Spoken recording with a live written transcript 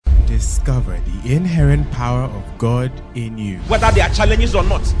discover the inherent power of God in you. Whether there are challenges or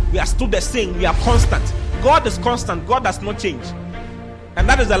not, we are still the same. We are constant. God is constant. God does not change. And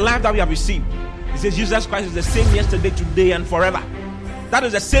that is the life that we have received. He says Jesus Christ is the same yesterday, today, and forever. That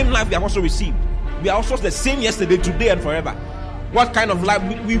is the same life we have also received. We are also the same yesterday, today, and forever. What kind of life?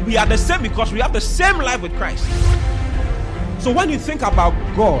 We are the same because we have the same life with Christ. So when you think about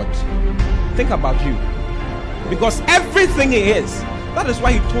God, think about you. Because everything He is, that is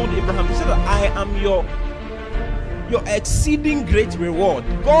why He told Abraham, He said, I am your exceeding great reward.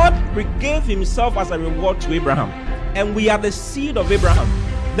 God gave Himself as a reward to Abraham. And we are the seed of Abraham.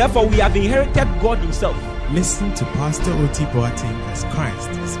 Therefore, we have inherited God Himself. Listen to Pastor O.T. Boateng as Christ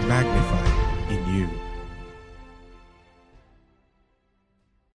is magnified in you.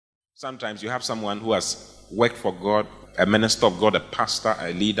 Sometimes you have someone who has worked for God, a minister of God, a pastor,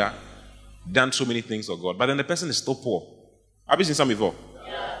 a leader, done so many things for God, but then the person is still poor. Have you seen some before?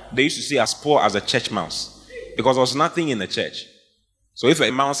 Yeah. They used to say as poor as a church mouse because there was nothing in the church. So if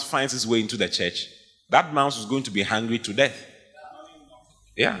a mouse finds its way into the church, that mouse is going to be hungry to death.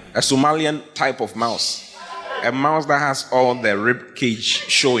 Yeah, a Somalian type of mouse. A mouse that has all the rib cage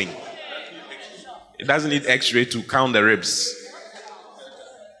showing. It doesn't need x-ray to count the ribs.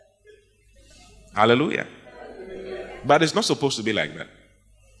 Hallelujah. But it's not supposed to be like that.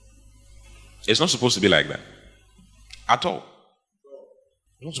 It's not supposed to be like that. At all.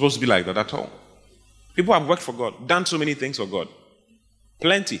 It's not supposed to be like that at all. People have worked for God, done so many things for God.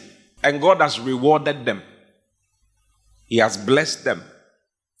 Plenty. And God has rewarded them. He has blessed them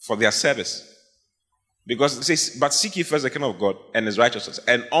for their service. Because it says, but seek ye first the kingdom of God and His righteousness.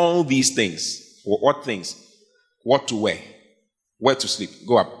 And all these things. What things? What to wear. Where to sleep.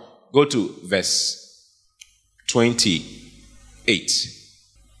 Go up. Go to verse 28.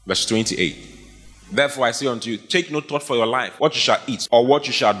 Verse 28. Therefore I say unto you, take no thought for your life, what you shall eat, or what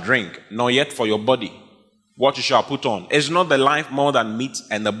you shall drink, nor yet for your body, what you shall put on. Is not the life more than meat,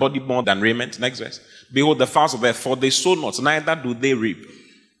 and the body more than raiment? Next verse. Behold, the fowls of the earth, for they sow not, neither do they reap,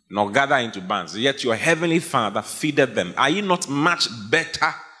 nor gather into barns, yet your heavenly Father feedeth them. Are ye not much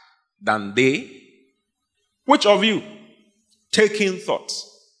better than they? Which of you, taking thought,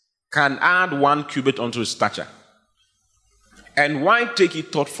 can add 1 cubit unto his stature? And why take ye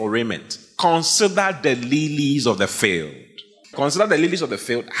thought for raiment? Consider the lilies of the field. Consider the lilies of the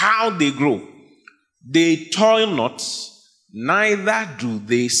field, how they grow. They toil not, neither do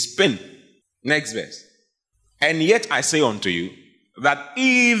they spin. Next verse. And yet I say unto you, that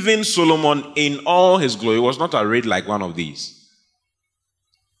even Solomon in all his glory was not arrayed like one of these.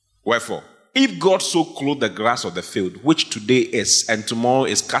 Wherefore, if God so clothe the grass of the field, which today is and tomorrow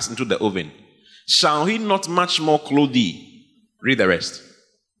is cast into the oven, shall He not much more clothe thee? Read the rest.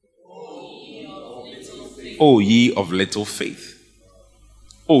 O ye of little faith.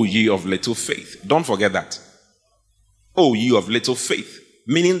 O ye of little faith. Don't forget that. O ye of little faith.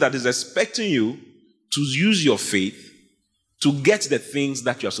 Meaning that is expecting you to use your faith to get the things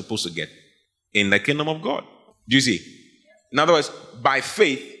that you are supposed to get in the kingdom of God. Do you see? In other words, by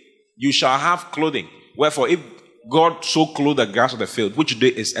faith, you shall have clothing. Wherefore, if God so clothe the grass of the field, which today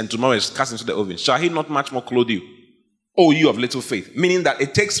is and tomorrow is cast into the oven, shall He not much more clothe you? O you of little faith. Meaning that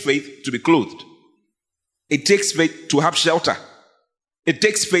it takes faith to be clothed. It takes faith to have shelter. It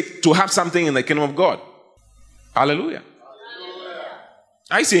takes faith to have something in the kingdom of God. Hallelujah.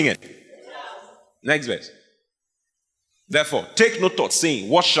 Are you seeing it? Next verse. Therefore, take no thought, saying,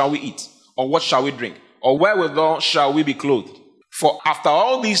 what shall we eat? Or what shall we drink? Or wherewithal shall we be clothed? For after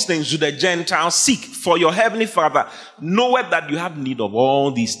all these things do the Gentiles seek. For your heavenly Father knoweth that you have need of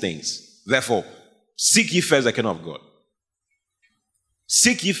all these things. Therefore, seek ye first the kingdom of God.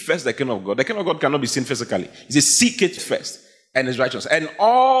 Seek ye first the kingdom of God. The kingdom of God cannot be seen physically. He says, seek it first and His righteousness. And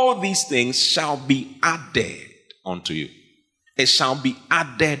all these things shall be added unto you. It shall be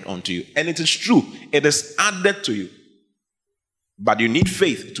added unto you. And it is true. It is added to you. But you need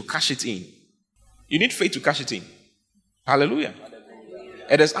faith to cash it in. You need faith to cash it in. Hallelujah.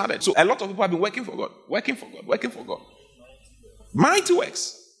 It is added. So a lot of people have been working for God. Working for God. Working for God. Mighty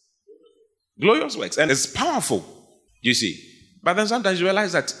works. Glorious works. And it's powerful. You see. But then sometimes you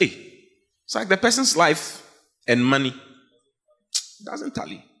realize that, hey, it's like the person's life and money doesn't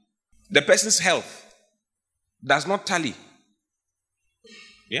tally. The person's health does not tally.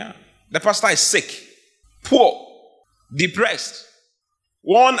 Yeah. The pastor is sick, poor, depressed,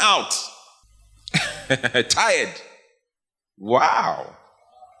 worn out, tired. Wow.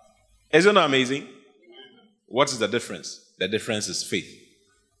 Isn't that amazing? What is the difference? The difference is faith.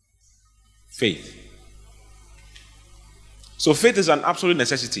 Faith. So faith is an absolute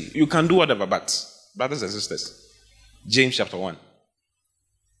necessity. You can do whatever, but brothers and sisters, James chapter 1.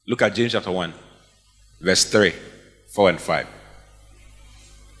 Look at James chapter 1, verse 3, 4, and 5.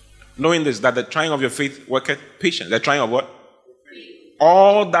 Knowing this, that the trying of your faith worketh patience. The trying of what?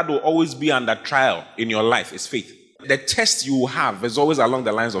 All that will always be under trial in your life is faith. The test you have is always along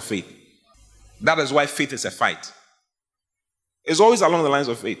the lines of faith. That is why faith is a fight. It's always along the lines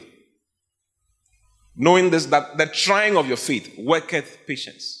of faith. Knowing this, that the trying of your faith worketh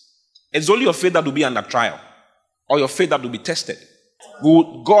patience. It's only your faith that will be under trial, or your faith that will be tested.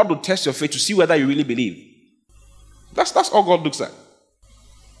 God will test your faith to see whether you really believe. That's all God looks at.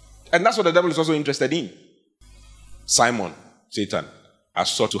 And that's what the devil is also interested in. Simon, Satan,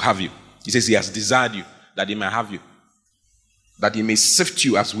 has sought to have you. He says he has desired you, that he may have you, that he may sift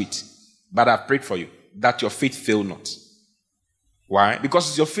you as wheat. But I've prayed for you, that your faith fail not. Why? Because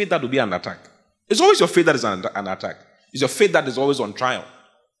it's your faith that will be under attack. It's always your faith that is under attack. It's your faith that is always on trial.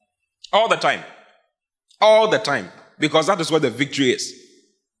 All the time. All the time. Because that is where the victory is.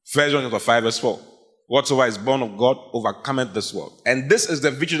 1 John chapter 5 verse 4. Whatsoever is born of God overcometh this world. And this is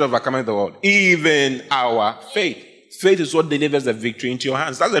the victory that overcometh the world. Even our faith. Faith is what delivers the victory into your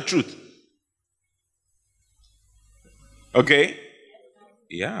hands. That's the truth. Okay?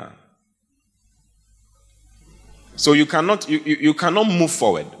 Yeah. So you cannot move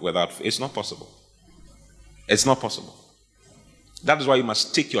forward without faith. It's not possible. It's not possible. That is why you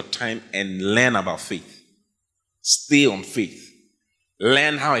must take your time and learn about faith. Stay on faith.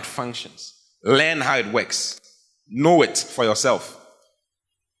 Learn how it functions. Learn how it works. Know it for yourself.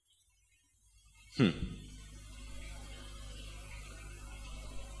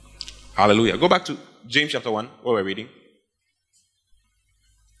 Hallelujah. Go back to James chapter 1, what we're reading.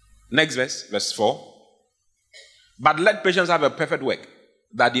 Next verse, verse 4. But let patience have a perfect work,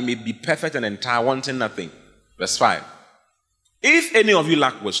 that he may be perfect and entire, wanting nothing. Verse 5. If any of you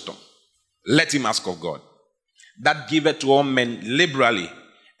lack wisdom, let him ask of God, that giveth to all men liberally,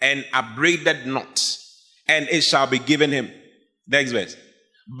 and upbraideth not, and it shall be given him. Next verse.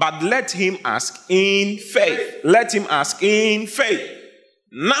 But let him ask in faith. Let him ask in faith.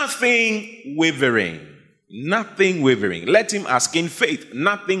 Nothing wavering. Nothing wavering. Let him ask in faith.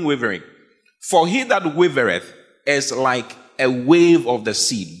 Nothing wavering. For he that wavereth is like a wave of the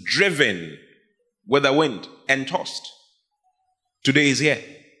sea, driven with the wind and tossed. Today is here.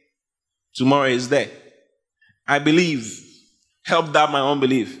 Tomorrow is there. I believe. Help that my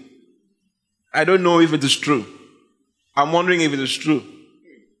unbelief. I don't know if it is true. I'm wondering if it is true.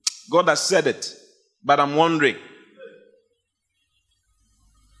 God has said it, but I'm wondering.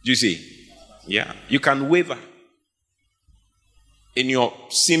 Do you see? Yeah. You can waver in your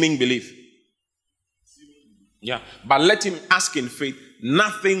seeming belief. Yeah. But let him ask in faith,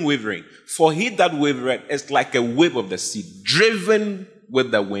 nothing wavering. For he that wavereth is like a wave of the sea, driven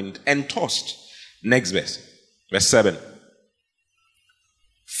with the wind and tossed. Next verse. Verse 7.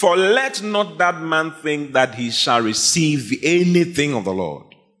 For let not that man think that he shall receive anything of the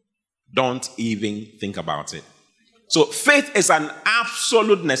Lord. Don't even think about it. So faith is an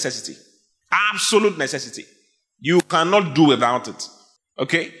absolute necessity. Absolute necessity. You cannot do without it.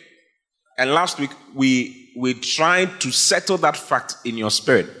 Okay? And last week, we tried to settle that fact in your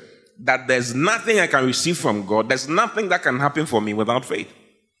spirit, that there's nothing I can receive from God. There's nothing that can happen for me without faith.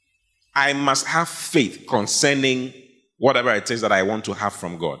 I must have faith concerning whatever it is that I want to have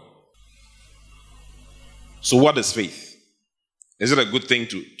from God. So what is faith? Is it a good thing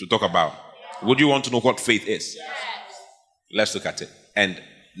to talk about? Would you want to know what faith is? Yes. Let's look at it. And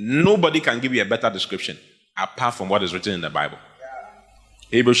nobody can give you a better description apart from what is written in the Bible.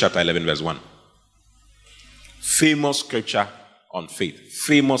 Yeah. Hebrews chapter 11 verse 1. Famous scripture on faith.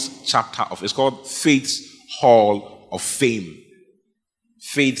 Famous chapter of, it's called Faith's Hall of Fame.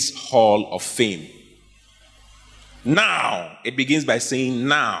 Faith's Hall of Fame. Now, it begins by saying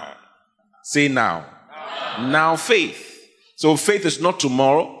now. Say now. Now faith. So faith is not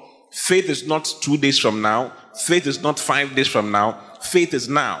tomorrow. Faith is not 2 days from now. Faith is not 5 days from now. Faith is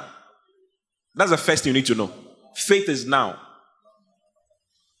now. That's the first thing you need to know. Faith is now.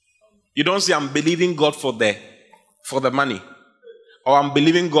 You don't say, I'm believing God for the money. Or I'm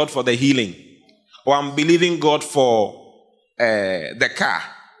believing God for the healing. Or I'm believing God for the car.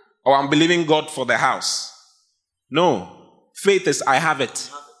 Or I'm believing God for the house. No. Faith is, I have it.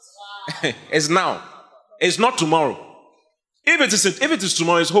 It's now. It's not tomorrow. If it is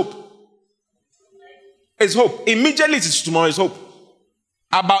tomorrow, it's hope. It's hope. Immediately it is tomorrow, it's hope.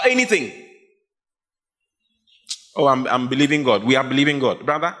 About anything. Oh, I'm believing God. We are believing God.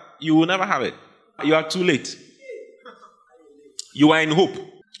 Brother, you will never have it. You are too late. You are in hope.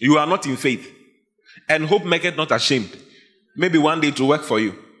 You are not in faith. And hope maketh not ashamed. Maybe one day it will work for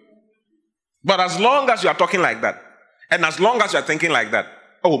you. But as long as you are talking like that, and as long as you are thinking like that,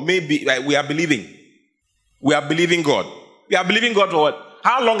 Oh, maybe we are believing. We are believing God. We are believing God for what?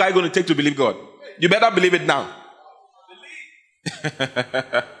 How long are you going to take to believe God? You better believe it now.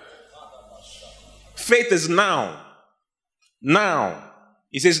 Faith is now. Now.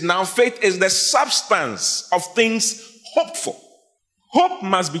 He says, now faith is the substance of things hoped for. Hope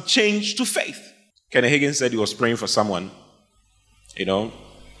must be changed to faith. Kenneth Hagin said he was praying for someone. You know,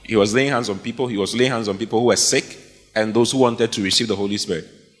 he was laying hands on people. He was laying hands on people who were sick and those who wanted to receive the Holy Spirit.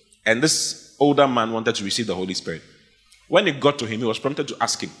 And this older man wanted to receive the Holy Spirit. When it got to him, he was prompted to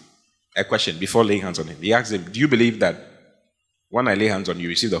ask him a question before laying hands on him. He asked him, do you believe that when I lay hands on you,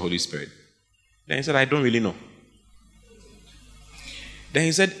 receive the Holy Spirit? Then he said, I don't really know. Then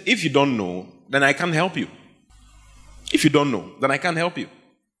he said, if you don't know, then I can't help you. If you don't know, then I can't help you.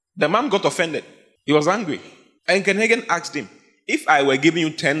 The man got offended. He was angry. And Ken Hagin asked him, if I were giving you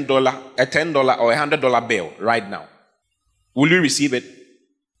a $10 or $100 bill right now, will you receive it?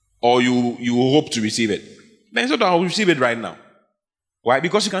 Or you hope to receive it? Then he said, I will receive it right now. Why?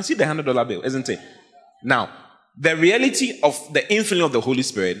 Because you can see the $100 bill, isn't it? Now, the reality of the infilling of the Holy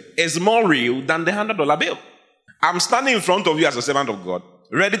Spirit is more real than the $100 bill. I'm standing in front of you as a servant of God,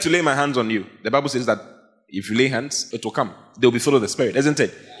 ready to lay my hands on you. The Bible says that if you lay hands, it will come. They will be full of the Spirit, isn't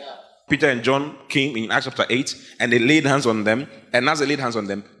it? Yeah. Peter and John came in Acts chapter 8, and they laid hands on them. And as they laid hands on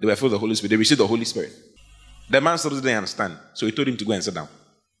them, they were full of the Holy Spirit. They received the Holy Spirit. The man still didn't understand. So he told him to go and sit down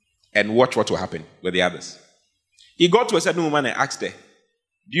and watch what will happen with the others. He got to a certain woman and asked her,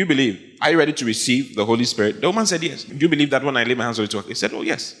 do you believe? Are you ready to receive the Holy Spirit? The woman said yes. Do you believe that when I lay my hands on you? He said, oh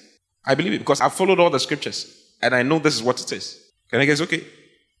yes. I believe it because I've followed all the scriptures. And I know this is what it is. Can I guess? Okay.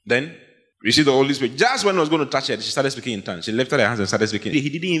 Then, receive the Holy Spirit. Just when I was going to touch her, she started speaking in tongues. She lifted her hands and started speaking. He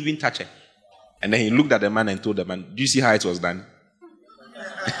didn't even touch her. And then he looked at the man and told the man, do you see how it was done?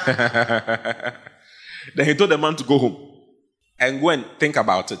 Then he told the man to go home and go and think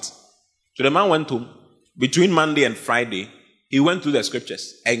about it. So the man went home. Between Monday and Friday, he went through the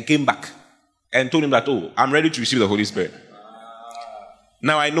scriptures and came back and told him that, oh, I'm ready to receive the Holy Spirit.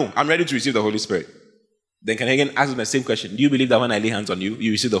 Now I know, I'm ready to receive the Holy Spirit. Then Ken Hagin asked him the same question. Do you believe that when I lay hands on you,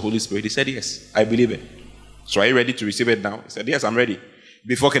 you receive the Holy Spirit? He said, yes, I believe it. So are you ready to receive it now? He said, yes, I'm ready.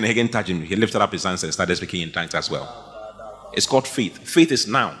 Before Ken Hagin touched him, he lifted up his hands and started speaking in tongues as well. It's called faith. Faith is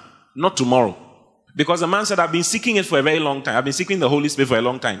now, not tomorrow. Because the man said, I've been seeking it for a very long time. I've been seeking the Holy Spirit for a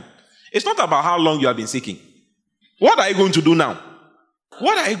long time. It's not about how long you have been seeking. What are you going to do now?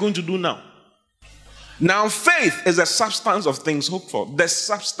 What are you going to do now? Now, faith is the substance of things hoped for. The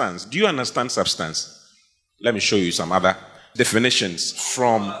substance. Do you understand substance? Let me show you some other definitions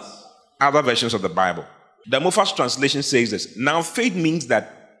from other versions of the Bible. The Mofas translation says this. Now, faith means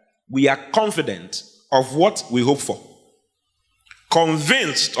that we are confident of what we hope for,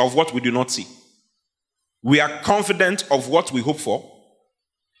 convinced of what we do not see. We are confident of what we hope for,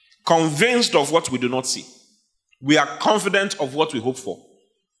 convinced of what we do not see. We are confident of what we hope for.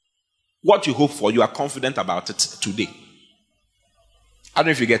 What you hope for, you are confident about it today. I don't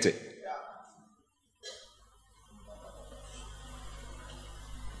know if you get it.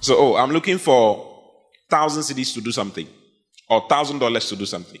 So, I'm looking for 1,000 cedis to do something, or $1,000 to do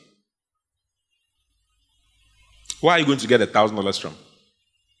something. Where are you going to get $1,000 from?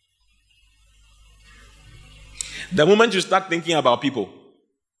 The moment you start thinking about people,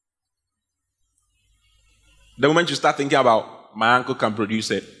 the moment you start thinking about my uncle can produce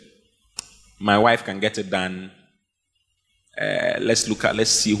it, my wife can get it done, let's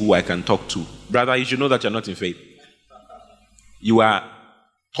see who I can talk to. Brother, you should know that you're not in faith. You are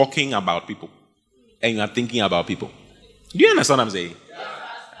talking about people and you are thinking about people. Do you understand what I'm saying?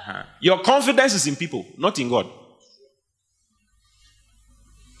 Uh-huh. Your confidence is in people, not in God.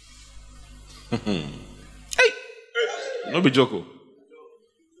 Hey, no be joke. Look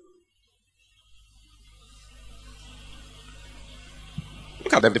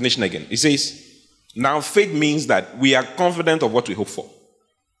at the definition again. It says, now faith means that we are confident of what we hope for.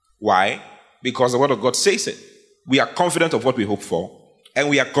 Why? Because the word of God says it. We are confident of what we hope for, and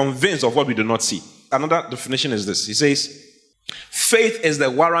we are convinced of what we do not see. Another definition is this. He says, faith is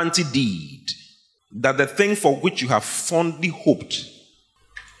the warranty deed that the thing for which you have fondly hoped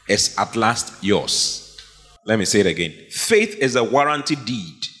is at last yours. Let me say it again. Faith is a warranty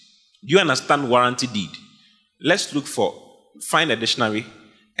deed. Do you understand warranty deed? Let's find a dictionary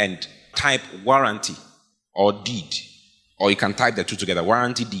and type warranty or deed. Or you can type the two together.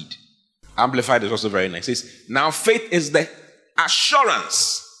 Warranty deed. Amplified is also very nice. It says, now faith is the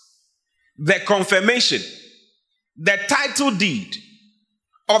assurance, the confirmation, the title deed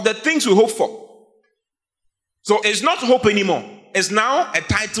of the things we hope for. So it's not hope anymore. It's now a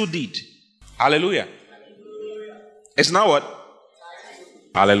title deed. Hallelujah. It's now what?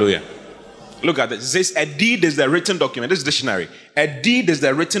 Hallelujah. Look at this. It says a deed is the written document. This is dictionary. A deed is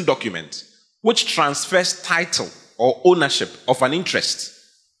the written document which transfers title or ownership of an interest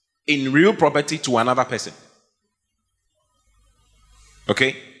in real property to another person.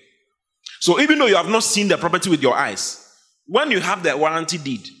 Okay? So even though you have not seen the property with your eyes, when you have the warranty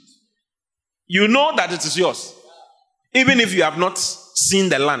deed, you know that it is yours. Even if you have not seen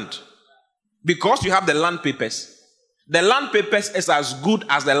the land. Because you have the land papers. The land papers is as good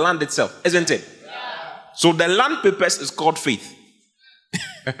as the land itself, isn't it? Yeah. So the land papers is called faith.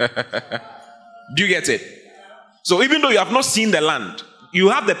 Do you get it? So even though you have not seen the land, you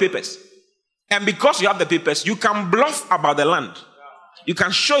have the papers. And because you have the papers, you can bluff about the land. You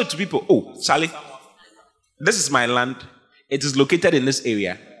can show it to people. Oh, Charlie, this is my land. It is located in this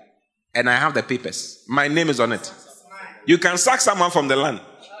area. And I have the papers. My name is on it. You can sack someone from the land.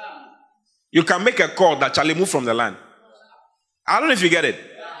 You can make a call that Charlie move from the land. I don't know if you get it.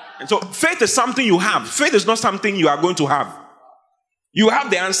 And so faith is something you have. Faith is not something you are going to have. You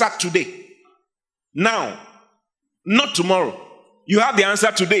have the answer today. Now. Not tomorrow. You have the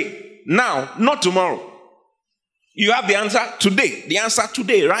answer today. Now. Not tomorrow. You have the answer today. The answer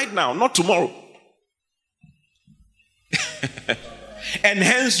today, right now, not tomorrow. And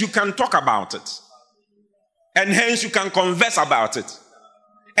hence you can talk about it. And hence you can converse about it.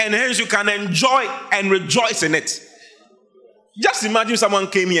 And hence you can enjoy and rejoice in it. Just imagine someone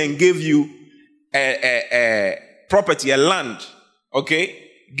came here and gave you a property, a land,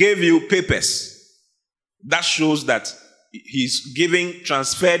 okay? Gave you papers. That shows that he's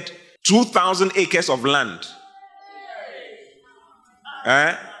transferred 2,000 acres of land.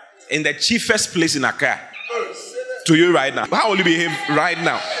 In the cheapest place in Accra. To you right now. How will you behave right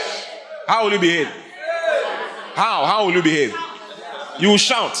now? How will you behave? How will you behave? You will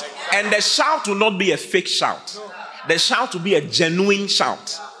shout. And the shout will not be a fake shout. The shout will be a genuine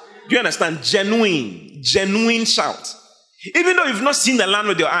shout. Do you understand? Genuine shout. Even though you've not seen the land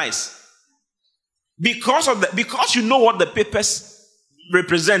with your eyes. Because you know what the papers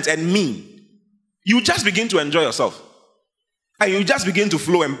represent and mean. You just begin to enjoy yourself. And you just begin to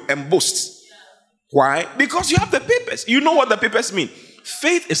flow and boast. Why? Because you have the papers. You know what the papers mean.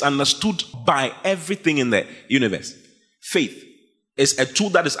 Faith is understood by everything in the universe. Faith is a tool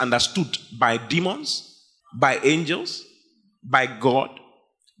that is understood by demons, by angels, by God,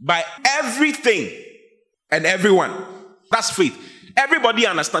 by everything and everyone. That's faith. Everybody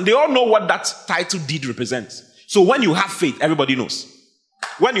understands. They all know what that title deed represents. So when you have faith, everybody knows.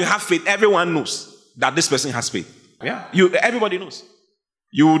 When you have faith, everyone knows that this person has faith. Yeah, everybody knows.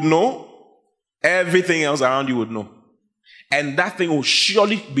 You would know. Everything else around you would know. And that thing will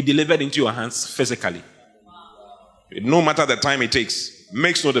surely be delivered into your hands physically. No matter the time it takes.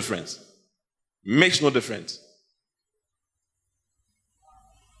 Makes no difference. Makes no difference.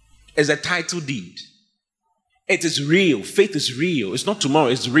 It's a title deed. It is real. Faith is real. It's not tomorrow.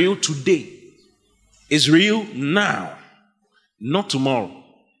 It's real today. It's real now. Not tomorrow.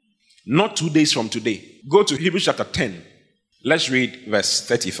 Not 2 days from today. Go to Hebrews chapter 10. Let's read verse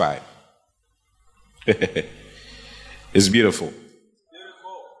 35. It's beautiful.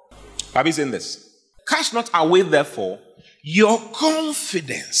 Have you seen this? Cast not away, therefore, your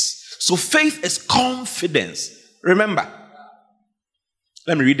confidence. So faith is confidence. Remember.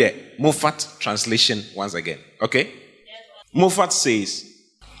 Let me read the Moffat translation once again. Okay? Moffat says,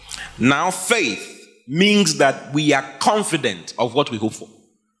 now faith means that we are confident of what we hope for.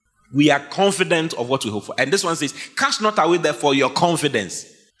 We are confident of what we hope for. And this one says, cast not away, therefore, your confidence.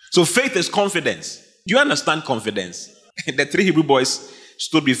 So faith is confidence. Do you understand confidence? The 3 Hebrew boys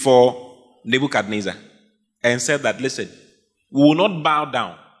stood before Nebuchadnezzar and said that, listen, we will not bow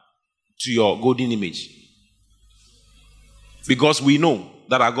down to your golden image because we know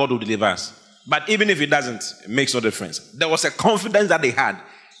that our God will deliver us. But even if it doesn't, it makes no difference. There was a confidence that they had.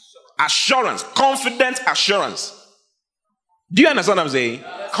 Assurance. Confident assurance. Do you understand what I'm saying?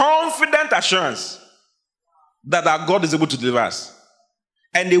 Confident assurance that our God is able to deliver us.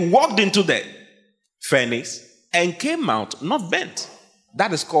 And they walked into the furnace and came out not bent.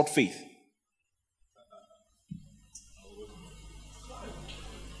 That is called faith.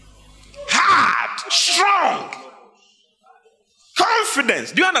 Hard, strong,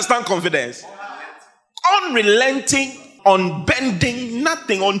 confidence. Do you understand confidence? Unrelenting, unbending,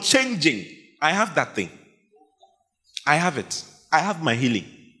 nothing, unchanging. I have that thing. I have it. I have my healing.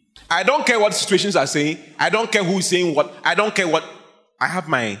 I don't care what situations are saying. I don't care who's saying what. I don't care what. I have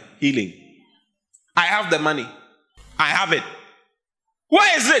my healing. I have the money. I have it.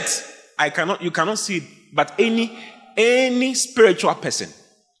 Where is it? You cannot see it. But any spiritual person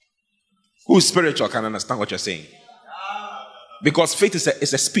who is spiritual can understand what you're saying. Because faith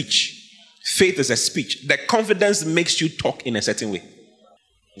is a speech. Faith is a speech. The confidence makes you talk in a certain way.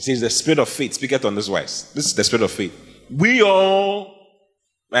 It says the spirit of faith speaketh on this wise. This is the spirit of faith. We all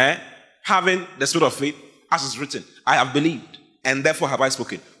having the spirit of faith, as is written, I have believed and therefore have I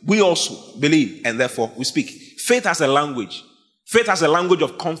spoken. We also believe and therefore we speak. Faith has a language. Faith has a language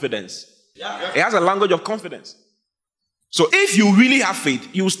of confidence. It has a language of confidence. So if you really have faith,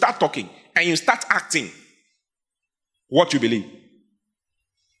 you start talking and you start acting what you believe.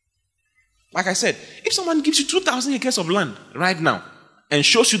 Like I said, if someone gives you 2,000 acres of land right now and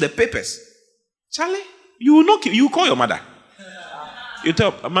shows you the papers, Charlie, you will not. You will call your mother. You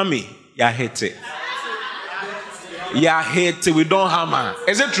tell mommy, you hate it. You hate it. We don't hammer.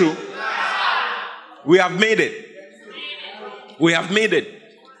 Is it true? We have made it. We have made it.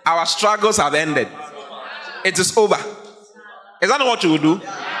 Our struggles have ended. It is over. Is that not what you will do?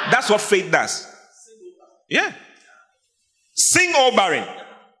 That's what faith does. Yeah. Sing, O barren.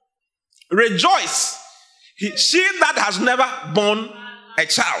 Rejoice. She that has never born a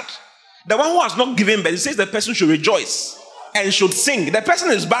child. The one who has not given birth. It says the person should rejoice and should sing. The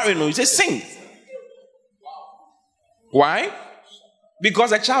person is barren. He says sing. Why?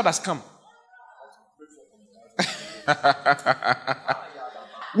 Because a child has come.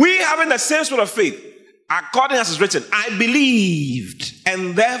 We having the same spirit of faith. According as is written, I believed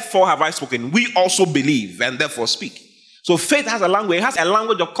and therefore have I spoken. We also believe and therefore speak. So faith has a language. It has a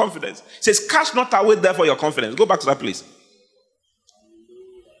language of confidence. It says, cast not away therefore your confidence. Go back to that place.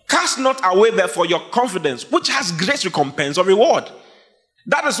 Cast not away therefore your confidence, which has great recompense or reward.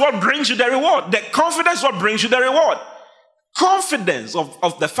 That is what brings you the reward. The confidence is what brings you the reward. Confidence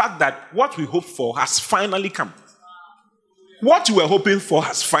of the fact that what we hope for has finally come. What you were hoping for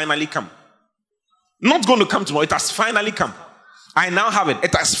has finally come. Not going to come tomorrow. It has finally come. I now have it.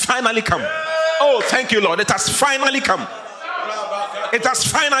 It has finally come. Oh, thank you, Lord. It has finally come. It has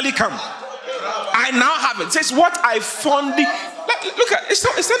finally come. I now have it. It says what I fondly. Look at it. It's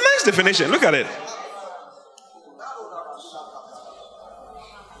a nice definition. Look at it.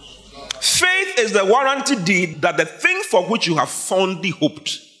 Faith is the warranty deed that the thing for which you have fondly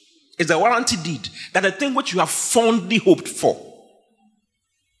hoped is the warranty deed that the thing which you have fondly hoped for.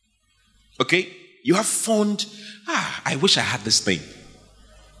 Okay? You have fond. I wish I had this thing.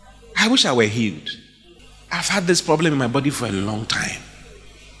 I wish I were healed. I've had this problem in my body for a long time.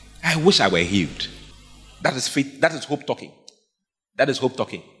 I wish I were healed. That is faith. That is hope talking. That is hope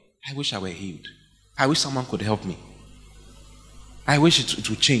talking. I wish I were healed. I wish someone could help me. I wish it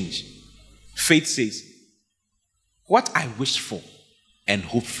would change. Faith says, what I wished for and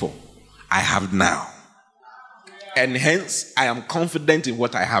hoped for, I have now. And hence, I am confident in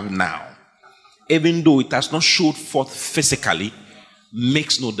what I have now. Even though it has not showed forth physically,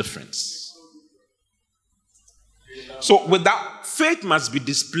 makes no difference. So without faith must be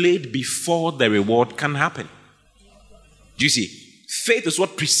displayed before the reward can happen. Do you see? Faith is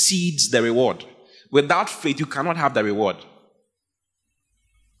what precedes the reward. Without faith, you cannot have the reward.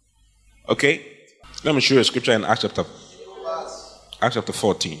 Okay? Let me show you a scripture in Acts chapter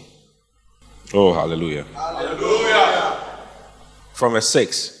 14. Oh, hallelujah. Hallelujah. From verse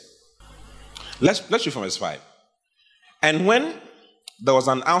 6. Let's read from verse 5. And when there was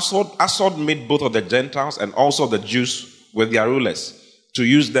an assault made both of the Gentiles and also the Jews with their rulers to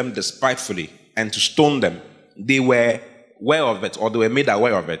use them despitefully and to stone them, they were aware of it, or they were made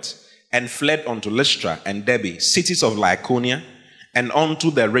aware of it, and fled unto Lystra and Derbe, cities of Lycaonia, and unto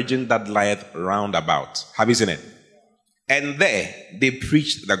the region that lieth round about. Have you seen it? And there they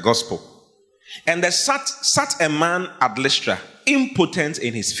preached the gospel. And there sat a man at Lystra, impotent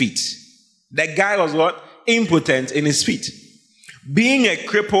in his feet. The guy was what? Impotent in his feet. Being a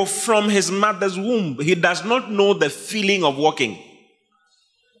cripple from his mother's womb, he does not know the feeling of walking.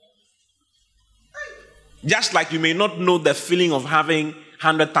 Just like you may not know the feeling of having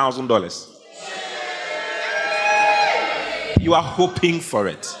 $100,000. You are hoping for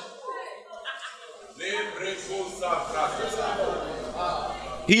it.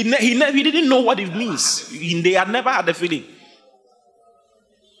 He didn't know what it means. They had never had the feeling.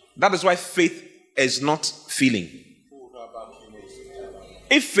 That is why faith is not feeling.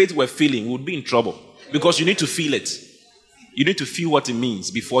 If faith were feeling, we would be in trouble. Because you need to feel it. You need to feel what it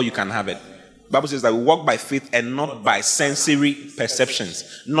means before you can have it. The Bible says that we walk by faith and not by sensory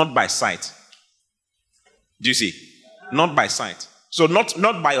perceptions. Not by sight. Do you see? Not by sight. So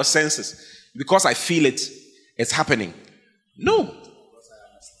not by your senses. Because I feel it, it's happening. No.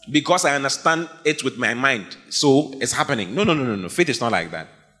 Because I understand it with my mind, so it's happening. No. Faith is not like that.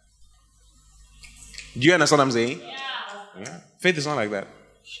 Do you understand what I'm saying? Yeah. Faith is not like that.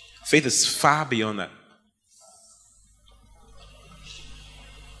 Faith is far beyond that.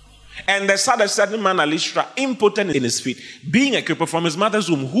 And there sat a certain man at Lystra, impotent in his feet, being a cripple from his mother's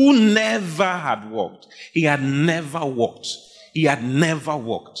womb, who never had walked. He had never walked. He had never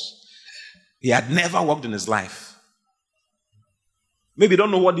walked. He had never walked in his life. Maybe you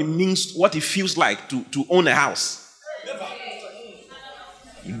don't know what it means, what it feels like to own a house.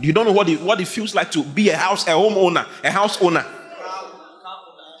 You don't know what it feels like to be a home owner, a house owner,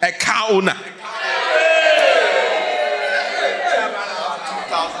 a car owner.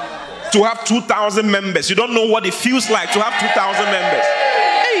 To have 2,000 members. You don't know what it feels like to have 2,000 members.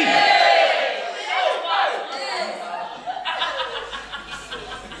 Hey.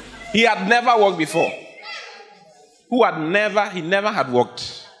 He had never walked before. He never had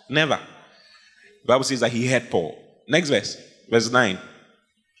walked. Never. The Bible says that he heard Paul. Next verse. Verse 9.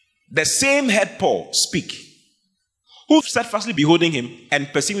 The same heard Paul speak, who steadfastly beholding him and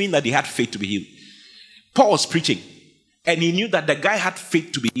perceiving that he had faith to be healed. Paul was preaching, and he knew that the guy had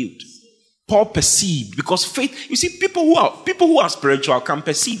faith to be healed. Paul perceived, because faith, you see, people who are spiritual can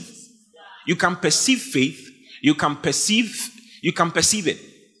perceive. You can perceive faith, you can perceive it.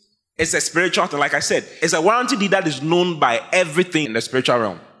 It's a spiritual thing, like I said. It's a warranty deed that is known by everything in the spiritual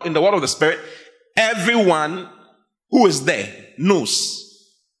realm. In the world of the spirit, everyone who is there knows.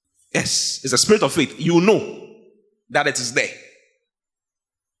 Yes, it's a spirit of faith. You know that it is there.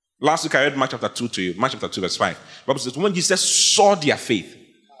 Last week I read Mark chapter 2 to you. Mark chapter 2 verse 5. The Bible says, when Jesus saw their faith,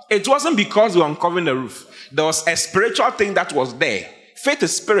 it wasn't because they were uncovering the roof. There was a spiritual thing that was there. Faith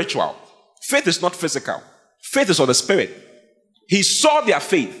is spiritual. Faith is not physical. Faith is of the spirit. He saw their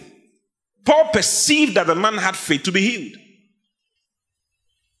faith. Paul perceived that the man had faith to be healed.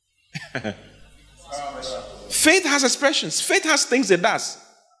 Faith has expressions. Faith has things it does.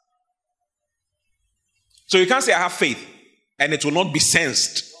 So you can't say I have faith and it will not be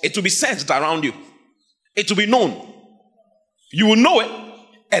sensed. It will be sensed around you. It will be known. You will know it.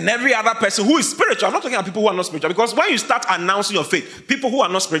 And every other person who is spiritual, I'm not talking about people who are not spiritual, because when you start announcing your faith, people who are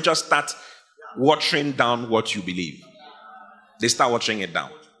not spiritual start watering down what you believe. They start watering it down.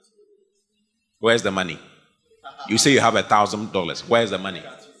 Where's the money? You say you have $1,000. Where's the money?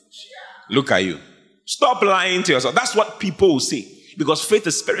 Look at you. Stop lying to yourself. That's what people will say, because faith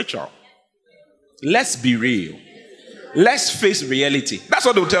is spiritual. Let's be real. Let's face reality. That's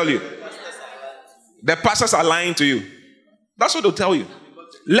what they'll tell you. The pastors are lying to you. That's what they'll tell you.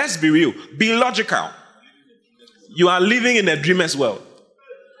 Let's be real. Be logical. You are living in a dreamer's world.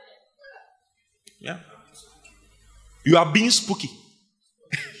 Yeah. You are being spooky.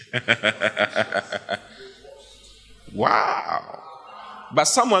 Wow. But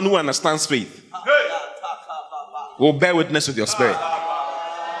someone who understands faith will bear witness with your spirit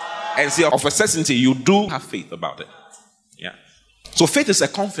and say, of a certainty, you do have faith about it. Yeah. So faith is a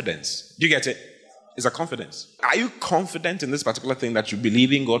confidence. Do you get it? It's a confidence. Are you confident in this particular thing that you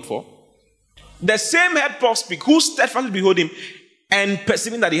believe in God for? The same heard Paul speak, who steadfastly behold him and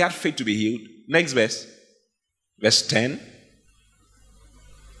perceiving that he had faith to be healed. Next verse. Verse 10.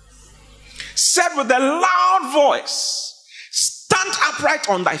 Said with a loud voice, stand upright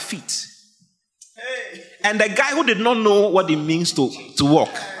on thy feet. Hey. And the guy who did not know what it means to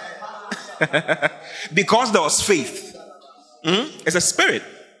walk, because there was faith. It's a spirit.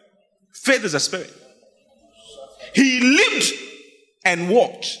 Faith is a spirit. He lived and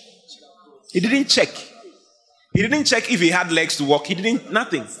walked. He didn't check. He didn't check if he had legs to walk. He didn't,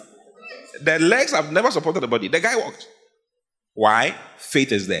 nothing. The legs have never supported the body. The guy walked. Why?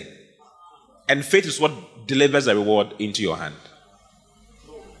 Faith is there. And faith is what delivers the reward into your hand.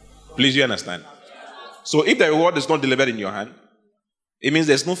 Please, you understand? So if the reward is not delivered in your hand, it means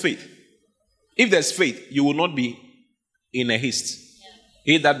there's no faith. If there's faith, you will not be in a haste.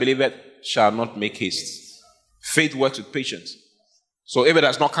 He that believeth shall not make haste. Faith works with patience. So if it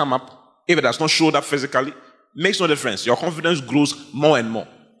does not come up, if it does not show up physically, makes no difference. Your confidence grows more and more.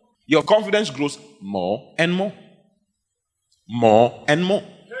 Your confidence grows more and more. More and more.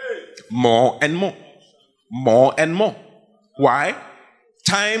 More and more. More and more. Why?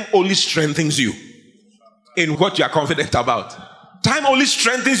 Time only strengthens you in what you are confident about. Time only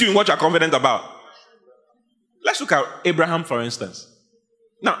strengthens you in what you are confident about. Let's look at Abraham, for instance.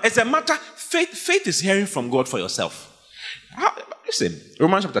 Now, it's a matter, faith is hearing from God for yourself. Listen,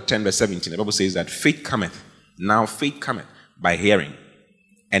 Romans chapter 10, verse 17, the Bible says that faith cometh. Now, faith cometh by hearing,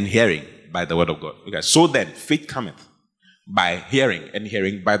 and hearing by the word of God. Okay, so then, faith cometh by hearing, and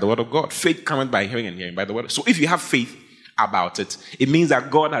hearing by the word of God. Faith cometh by hearing, and hearing by the word. So if you have faith about it, it means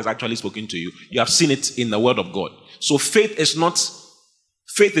that God has actually spoken to you. You have seen it in the word of God. So faith is not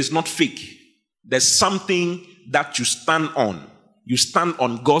fake. There's something that you stand on. You stand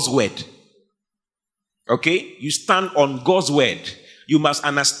on God's word. Okay? You stand on God's word. You must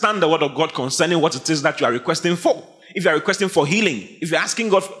understand the word of God concerning what it is that you are requesting for. If you are requesting for healing, if you're asking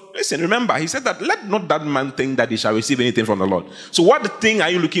God, listen, remember, he said that let not that man think that he shall receive anything from the Lord. So what thing are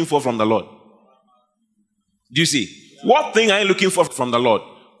you looking for from the Lord? Do you see? What thing are you looking for from the Lord?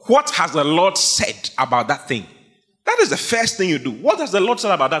 What has the Lord said about that thing? That is the first thing you do. What has the Lord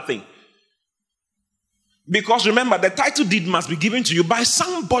said about that thing? Because remember, the title deed must be given to you by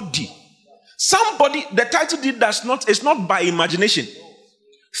somebody. Somebody, the title deed is not by imagination.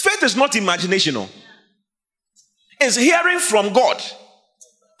 Faith is not imaginational. It's hearing from God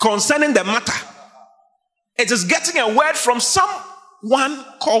concerning the matter. It is getting a word from someone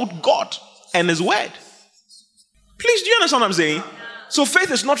called God and his word. Please, do you understand what I'm saying? So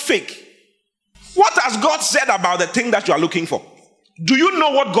faith is not fake. What has God said about the thing that you are looking for? Do you know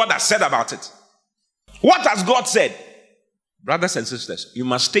what God has said about it? What has God said? Brothers and sisters, you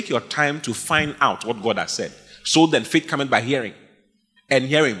must take your time to find out what God has said. So then faith cometh by hearing. And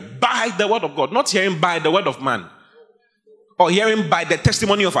hearing by the word of God. Not hearing by the word of man. Or hearing by the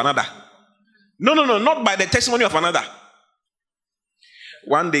testimony of another. No, not by the testimony of another.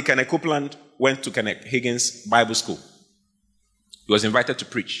 One day, Kenneth Copeland went to Kenneth Hagin's Bible school. He was invited to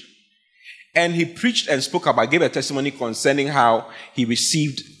preach. And he preached and spoke about, gave a testimony concerning how he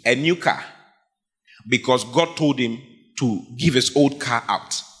received a new car. Because God told him to give his old car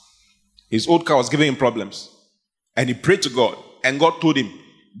out. His old car was giving him problems. And he prayed to God. And God told him,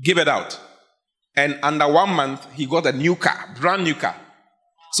 give it out. And under 1 month, he got a new car, brand new car.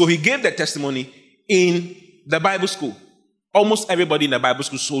 So he gave the testimony in the Bible school. Almost everybody in the Bible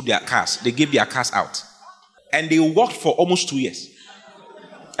school sold their cars. They gave their cars out. And they worked for almost 2 years.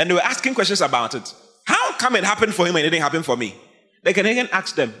 And they were asking questions about it. How come it happened for him and it didn't happen for me? They can again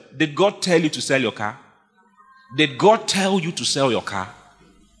ask them, did God tell you to sell your car? Did God tell you to sell your car?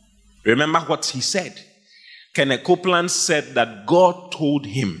 Remember what he said. Kenneth Copeland said that God told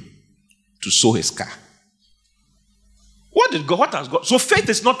him to sell his car. What has God? So faith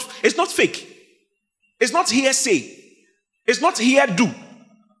is not, it's not fake. It's not hearsay. It's not here do.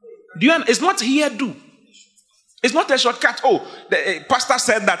 It's not here do. It's not a shortcut. Oh, the pastor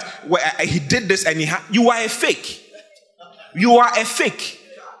said that he did this and you are a fake. You are a fake.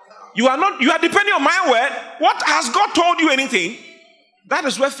 You are not, you are depending on my word. What has God told you anything? That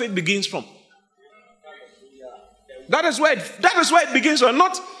is where faith begins from. That is where it begins from.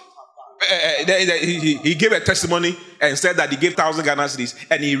 Not he gave a testimony and said that he gave 1,000 Ghana cedis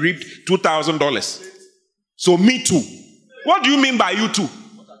and he reaped $2,000. So me too. What do you mean by you too?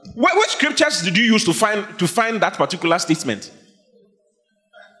 Which scriptures did you use to find that particular statement?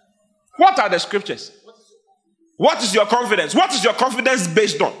 What are the scriptures? What is your confidence? What is your confidence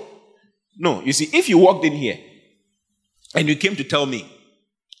based on? No, you see, if you walked in here and you came to tell me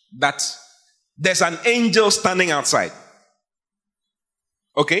that there's an angel standing outside.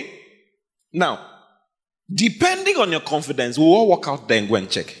 Okay? Now, depending on your confidence, we'll all walk out there and go and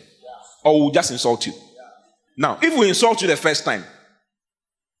check. Or we'll just insult you. Now, if we insult you the first time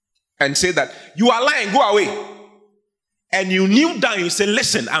and say that you are lying, go away. And you kneel down and you say,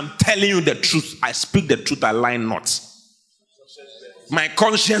 listen, I'm telling you the truth. I speak the truth, I lie not. My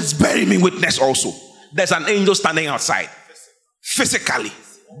conscience bearing me witness also. There's an angel standing outside. Physically.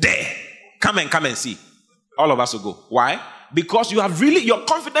 There. Come and see. All of us will go. Why? Because your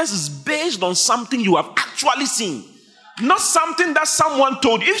confidence is based on something you have actually seen. Not something that someone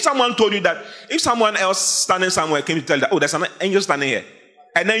told you. If someone told you that, if someone else standing somewhere came to tell you that, oh, there's an angel standing here.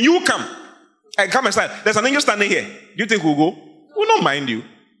 And then you come and say, there's an angel standing here. Do you think we'll go? We'll not mind you.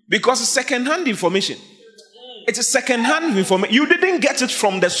 Because it's second-hand information. It's a second-hand information. You didn't get it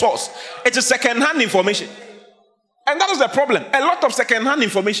from the source. It's a second-hand information. And that is the problem. A lot of second-hand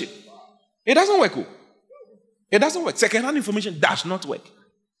information. It doesn't work. It doesn't work. Second-hand information does not work.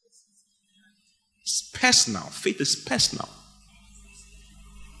 It's personal. Faith is personal.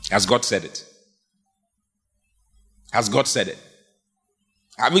 Has God said it? Has God said it?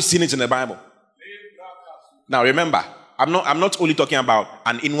 Have we seen it in the Bible? Now remember, I'm not only talking about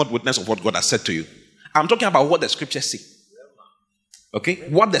an inward witness of what God has said to you. I'm talking about what the scriptures say. Okay?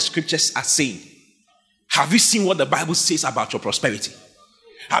 What the scriptures are saying. Have you seen what the Bible says about your prosperity?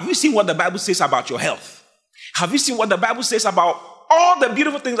 Have you seen what the Bible says about your health? Have you seen what the Bible says about all the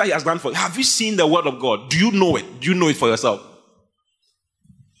beautiful things that He has done for you? Have you seen the word of God? Do you know it? Do you know it for yourself?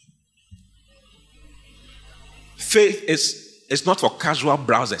 Faith is not for casual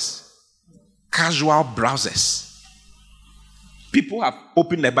browsers. Casual browsers. People have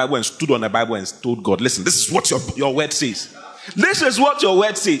opened the Bible and stood on the Bible and told God, listen, this is what your word says. This is what your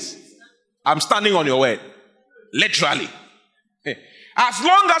word says. I'm standing on your word. Literally. As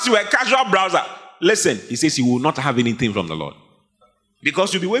long as you are a casual browser, listen, He says you will not have anything from the Lord.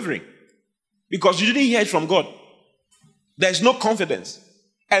 Because you'll be wavering. Because you didn't hear it from God. There's no confidence.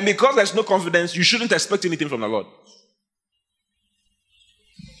 And because there's no confidence, you shouldn't expect anything from the Lord.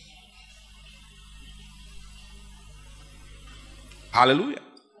 Hallelujah.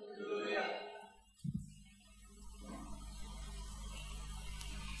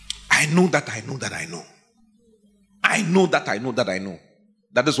 I know that I know that I know. I know that I know that I know.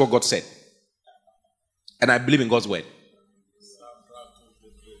 That is what God said. And I believe in God's word.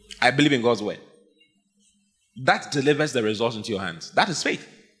 I believe in God's word. That delivers the result into your hands. That is faith.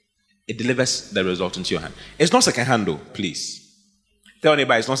 It delivers the result into your hand. It's not second hand though, please. Tell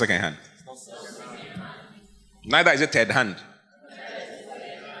anybody it's not second hand. Neither is it third hand.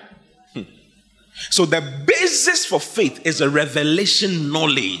 So the basis for faith is a revelation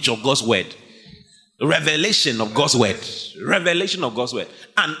knowledge of God's word. Revelation of God's word. Revelation of God's word.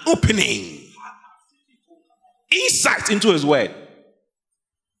 An opening. Insight into his word.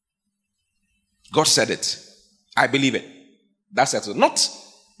 God said it. I believe it. That's it. Not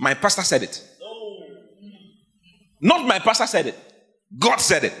my pastor said it. Not my pastor said it. God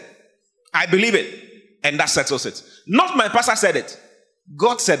said it. I believe it. And that settles it. Not my pastor said it.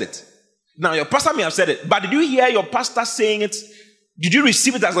 God said it. Now, your pastor may have said it, but did you hear your pastor saying it? Did you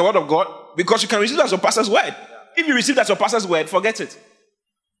receive it as the word of God? Because you can receive it as your pastor's word. If you receive it as your pastor's word, forget it.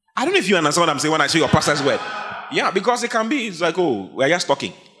 I don't know if you understand what I'm saying when I say your pastor's word. Yeah, because it can be, it's like, oh, we're just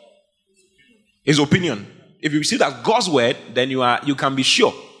talking. His opinion. If you receive it as God's word, then you can be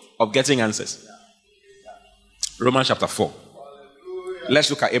sure of getting answers. Romans chapter 4. Let's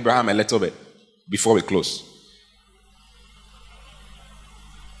look at Abraham a little bit before we close.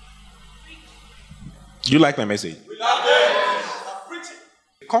 Do you like my message? We love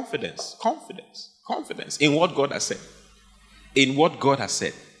it. Confidence, confidence, confidence in what God has said. In what God has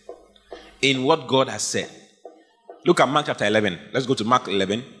said. In what God has said. Look at Mark chapter 11. Let's go to Mark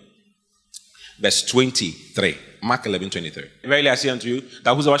 11, verse 23. Mark 11, 23. Verily I say unto you,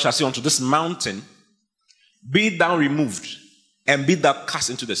 that whosoever shall say unto this mountain, be thou removed, and be thou cast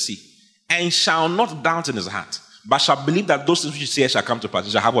into the sea, and shall not doubt in his heart, but shall believe that those things which he saith shall come to pass,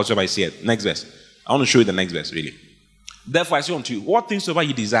 he shall have whatsoever he saith. Next verse. I want to show you the next verse, really. Therefore I say unto you, what things soever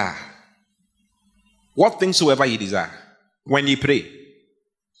ye desire, what things soever ye desire, when ye pray,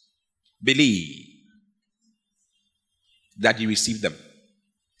 believe that ye receive them,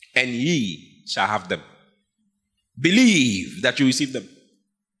 and ye shall have them. Believe that you receive them,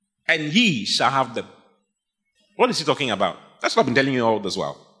 and ye shall have them. What is he talking about? That's what I've been telling you all this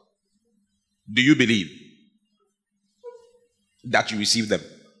while. Do you believe that you receive them?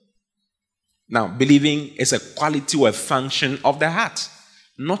 Now, believing is a quality or a function of the heart,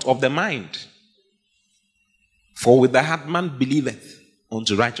 not of the mind. For with the heart man believeth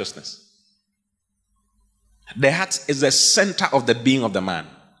unto righteousness. The heart is the center of the being of the man.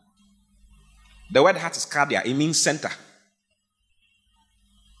 The word heart is cardia. It means center.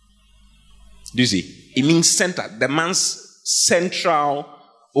 Do you see? It means center. The man's central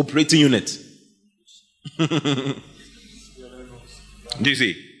operating unit. Do you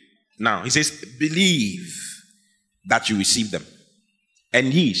see? Now, he says, believe that you receive them,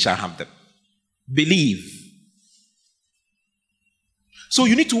 and ye shall have them. Believe. So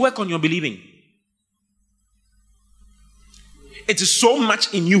you need to work on your believing. It is so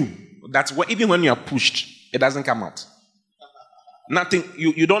much in you that even when you are pushed, it doesn't come out. Nothing,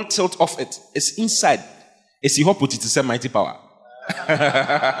 you don't tilt off it. It's inside. It's the hope it is a mighty power.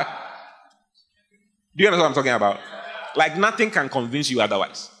 Do you understand what I'm talking about? Like nothing can convince you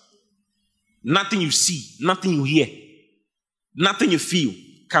otherwise. Nothing you see, nothing you hear, nothing you feel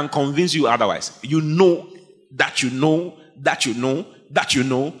can convince you otherwise. You know that you know that you know that you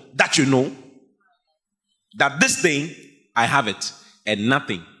know that you know that this thing, I have it, and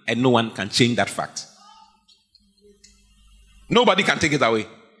nothing and no one can change that fact. Nobody can take it away.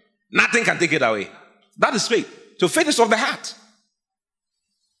 Nothing can take it away. That is faith. So faith is of the heart.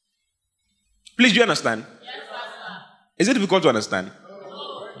 Please, do you understand? Yes, Pastor. Is it difficult to understand?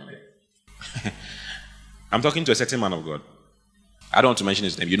 I'm talking to a certain man of God. I don't want to mention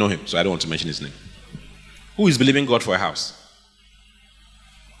his name. You know him, so I don't want to mention his name. Who is believing God for a house?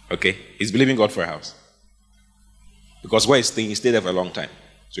 Okay? He's believing God for a house. Because where he's staying, he stayed there for a long time.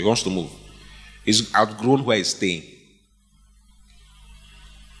 So he wants to move. He's outgrown where he's staying.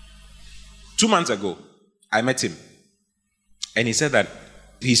 2 months ago, I met him. And he said that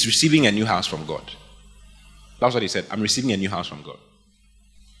he's receiving a new house from God. That's what he said. I'm receiving a new house from God.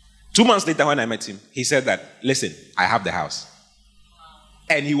 2 months later, when I met him, he said that, listen, I have the house.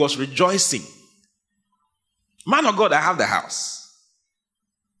 And he was rejoicing. Man of God, I have the house.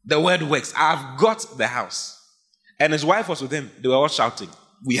 The word works. I've got the house. And his wife was with him. They were all shouting,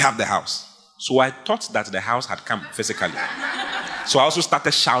 "We have the house." So I thought that the house had come physically. So I also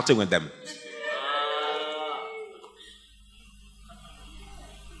started shouting with them.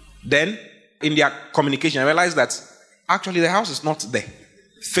 Then, in their communication, I realized that actually the house is not there,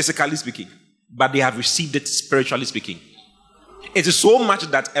 physically speaking, but they have received it spiritually speaking. It is so much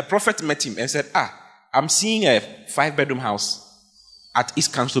that a prophet met him and said, "I'm seeing a 5-bedroom house at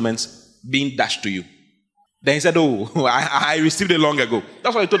East Cantonment being dashed to you." Then he said, "Oh, I received it long ago."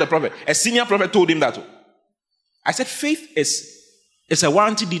 That's what he told the prophet. A senior prophet told him that. I said, faith is a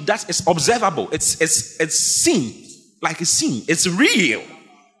warranty deed that is observable. It's seen. Like it's seen. It's real.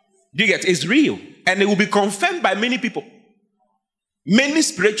 Do you get it? It's real. And it will be confirmed by many people. Many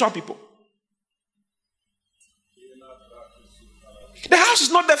spiritual people. The house is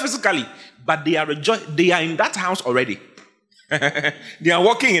not there physically, but they are in that house already. They are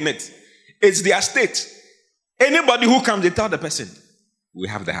walking in it. It's their state. Anybody who comes, they tell the person, "We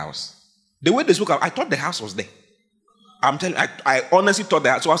have the house." The way they spoke out, I thought the house was there. I'm telling you, I honestly thought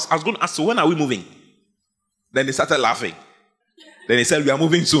that. So I was going to ask, "So when are we moving?" Then they started laughing. Then they said, "We are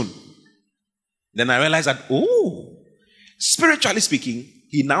moving soon." Then I realized that, spiritually speaking,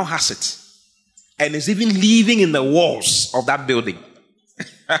 he now has it. And is even living in the walls of that building.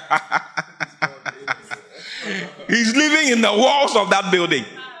 He's living in the walls of that building.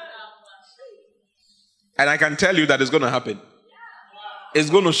 And I can tell you that it's going to happen. It's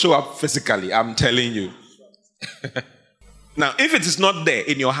going to show up physically, I'm telling you. Now, if it is not there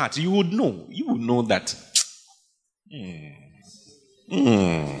in your heart, you would know. You would know that.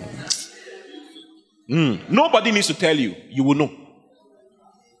 Nobody needs to tell you. You will know.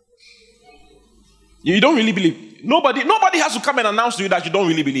 You don't really believe. Nobody has to come and announce to you that you don't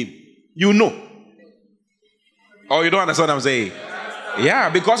really believe. You know. Or you don't understand what I'm saying? Yeah,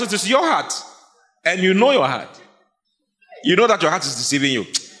 because it is your heart. And you know your heart. You know that your heart is deceiving you.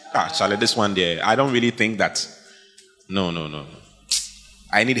 Charlie, this one there, I don't really think that. No.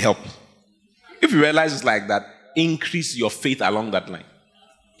 I need help. If you realize it's like that, increase your faith along that line.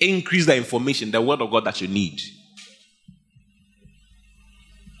 Increase the information, the word of God that you need.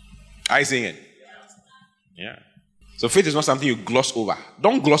 Are you seeing it? Yeah. So faith is not something you gloss over.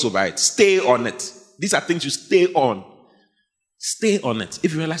 Don't gloss over it. Stay on it. These are things you stay on. Stay on it.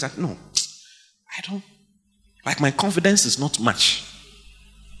 If you realize that, no, I don't. Like my confidence is not much.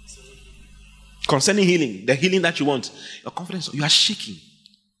 Concerning healing, the healing that you want, your confidence, you are shaking.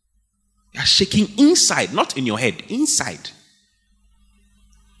 You are shaking inside, not in your head, inside.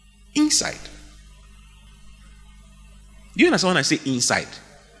 Inside. Do you understand when I say inside?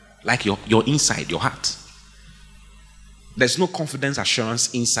 Like your inside, your heart. There's no confidence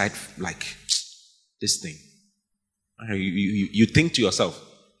assurance inside like this thing. You think to yourself.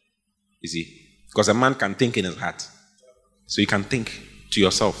 You see? Because a man can think in his heart. So you can think to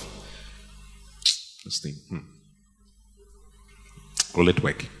yourself. This thing. Will it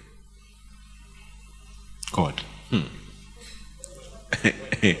work? God.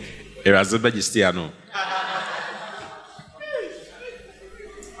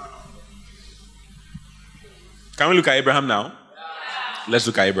 Can we look at Abraham now? Let's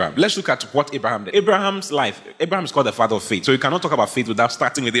look at Abraham. Let's look at what Abraham did. Abraham's life. Abraham is called the father of faith. So you cannot talk about faith without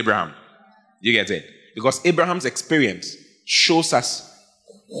starting with Abraham. You get it? Because Abraham's experience shows us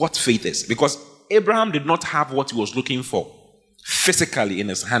what faith is. Because Abraham did not have what he was looking for physically in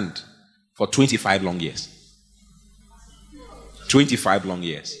his hand for 25 long years. 25 long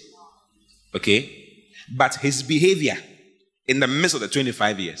years. Okay? But his behavior in the midst of the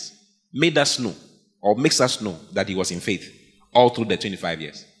 25 years made us know, or makes us know, that he was in faith all through the 25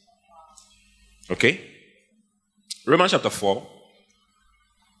 years. Okay? Romans chapter 4.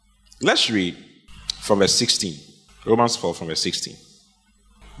 Let's read from verse 16. Romans 4 from verse 16.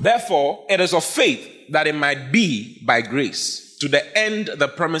 Therefore, it is of faith that it might be by grace, to the end the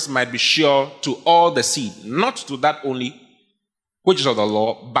promise might be sure to all the seed, not to that only which is of the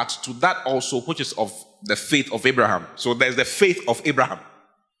law, but to that also which is of the faith of Abraham. So there's the faith of Abraham.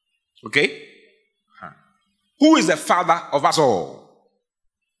 Okay? Who is the father of us all?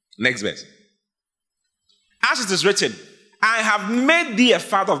 Next verse. As it is written, I have made thee a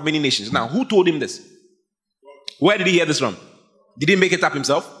father of many nations. Now, who told him this? Where did he hear this from? Did he make it up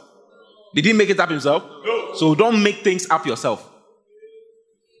himself? Did he make it up himself? No. So don't make things up yourself.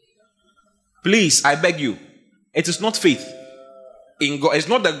 Please, I beg you. It is not faith in God. It's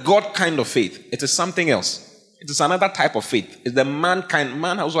not the God kind of faith. It is something else. It is another type of faith. It's the man kind.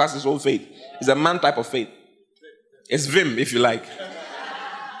 Man also has his own faith. It's a man type of faith. It's Vim, if you like.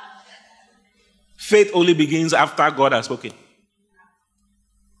 Faith only begins after God has spoken.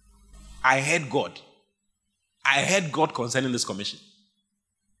 I heard God. I heard God concerning this commission.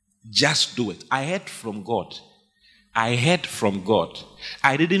 Just do it. I heard from God. I heard from God.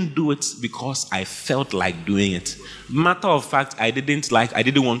 I didn't do it because I felt like doing it. Matter of fact, I didn't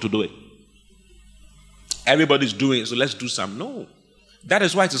want to do it. Everybody's doing it, so let's do some. No. That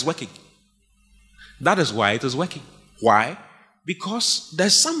is why it is working. That is why it is working. Why? Because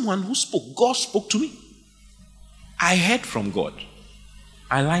there's someone who spoke. God spoke to me. I heard from God.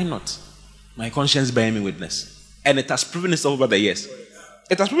 I lie not. My conscience bearing me witness. And it has proven itself over the years.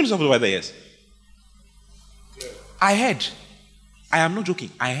 It has proven itself over the years. I heard. I am not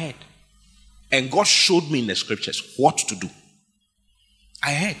joking. I heard. And God showed me in the scriptures what to do.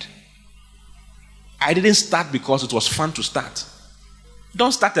 I heard. I didn't start because it was fun to start.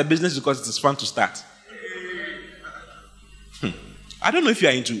 Don't start a business because it is fun to start. I don't know if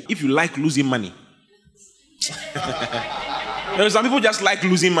you like losing money. There are some people just like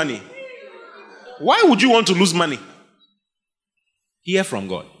losing money. Why would you want to lose money? Hear from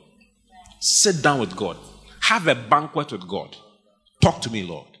God. Sit down with God. Have a banquet with God. Talk to me,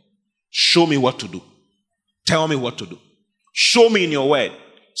 Lord. Show me what to do. Tell me what to do. Show me in your word.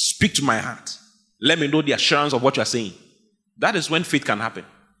 Speak to my heart. Let me know the assurance of what you are saying. That is when faith can happen.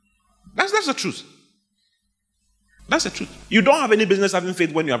 That's the truth. That's the truth. You don't have any business having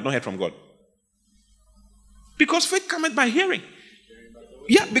faith when you have not heard from God. Because faith cometh by hearing.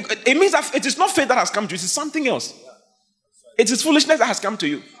 Yeah, it means that it is not faith that has come to you, it is something else. It is foolishness that has come to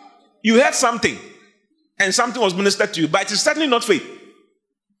you. You heard something, and something was ministered to you, but it is certainly not faith.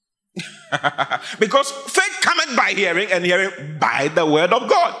 Because faith cometh by hearing, and hearing by the word of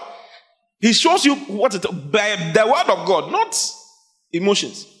God. He shows you what it by the word of God, not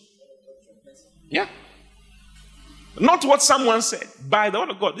emotions. Yeah. Not what someone said, by the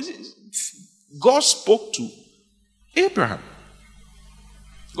word of God. God spoke to Abraham.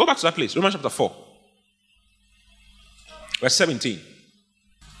 Go back to that place, Romans chapter 4, verse 17.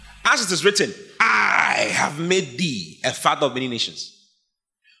 As it is written, I have made thee a father of many nations.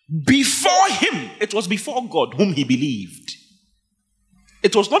 Before him, it was before God whom he believed.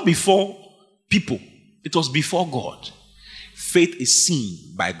 It was not before people, it was before God. Faith is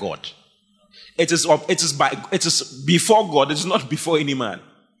seen by God. It is before God, it is not before any man.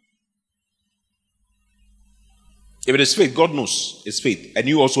 If it is faith, God knows it's faith, and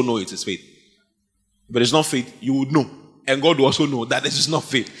you also know it is faith. If it is not faith, you would know, and God will also know that this is not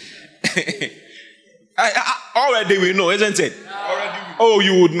faith. Already we know, isn't it?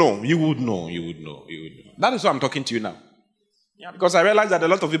 You would know. You would know. That is why I'm talking to you now. Yeah, because I realize that a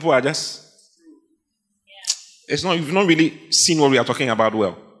lot of people are just. You've not really seen what we are talking about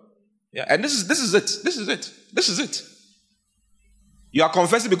well. Yeah, and this is it. You are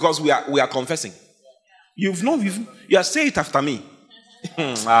confessing because we are confessing. You are saying it after me.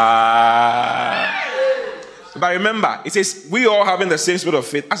 But remember, it says, we all having the same spirit of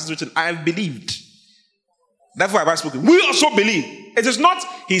faith, as it's written, I have believed. Therefore have I spoken. We also believe. It is not,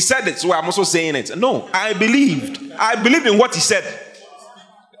 he said it, so I'm also saying it. No, I believed. I believed in what he said.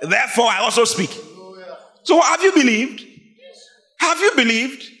 Therefore, I also speak. So have you believed? Have you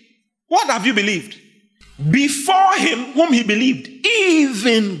believed? What have you believed? Before him whom he believed,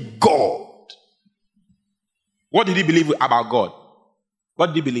 even God. What did he believe about God? What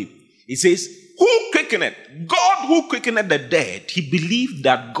did he believe? He says, who quickeneth? God who quickeneth the dead. He believed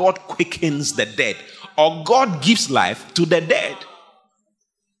that God quickens the dead. Or God gives life to the dead.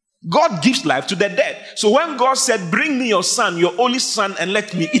 God gives life to the dead. So when God said, bring me your son, your only son, and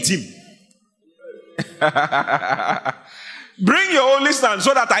let me eat him. Bring your only son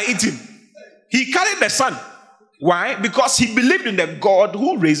so that I eat him. He carried the son. Why? Because he believed in the God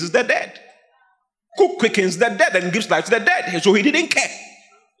who raises the dead. Who quickens the dead and gives life to the dead. So he didn't care.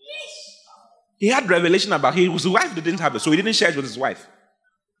 He had revelation about him. His wife didn't have it, so he didn't share it with his wife.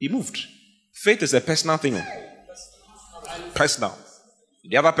 He moved. Faith is a personal thing. Personal.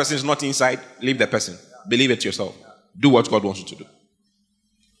 The other person is not inside. Leave the person. Believe it yourself. Do what God wants you to do.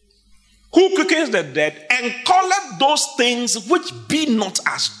 Who quickens the dead and calleth those things which be not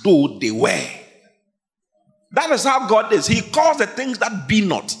as though they were. That is how God is. He calls the things that be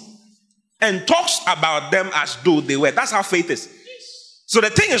not and talks about them as though they were. That's how faith is. So the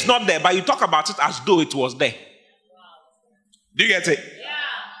thing is not there, but you talk about it as though it was there. Do you get it?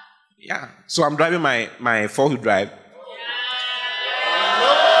 Yeah. So I'm driving my four-wheel drive.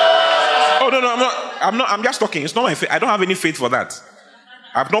 Oh no, I'm not. I'm just talking. It's not my faith. I don't have any faith for that.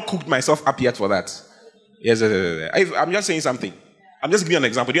 I've not cooked myself up yet for that. Yes. I'm just saying something. I'm just giving you an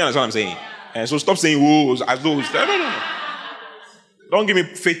example. Do you understand what I'm saying? And so stop saying "whoa" as though. No. Don't give me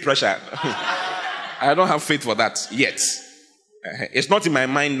faith pressure. I don't have faith for that yet. It's not in my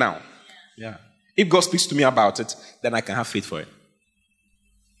mind now. Yeah. If God speaks to me about it, then I can have faith for it.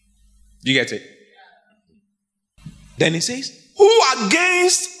 Do you get it? Then he says, who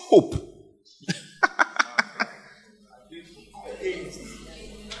against hope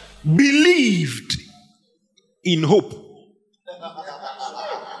believed in hope.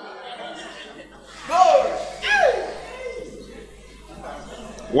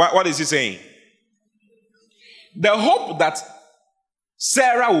 What is he saying? The hope that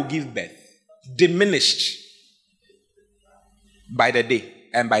Sarah will give birth diminished by the day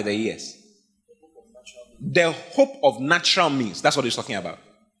and by the years. The hope of natural means, that's what he's talking about.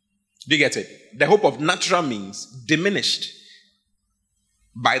 Do you get it? The hope of natural means diminished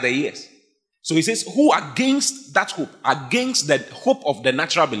by the years. So he says, who against that hope, against the hope of the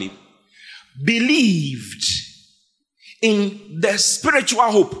natural belief, believed in the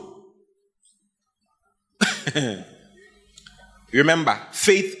spiritual hope. Remember,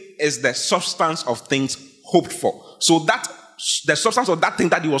 faith is the substance of things hoped for. So that the substance of that thing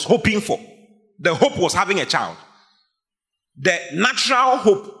that he was hoping for, the hope was having a child. The natural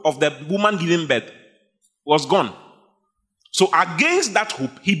hope of the woman giving birth was gone. So against that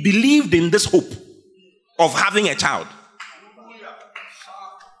hope, he believed in this hope of having a child.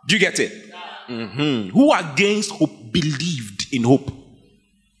 Do you get it? Mm-hmm. Who against hope believed in hope?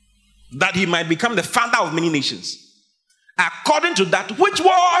 That he might become the father of many nations. According to that which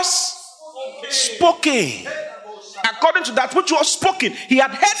was spoken. According to that which was spoken. He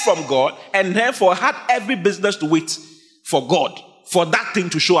had heard from God and therefore had every business to wait for God, for that thing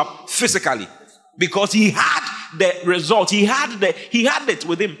to show up physically. Because he had the result. He had it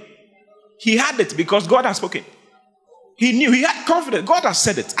with him. He had it because God has spoken. He knew, he had confidence. God has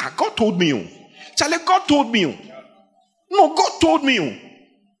said it. God told me. Charlie, God told me. No, God told me.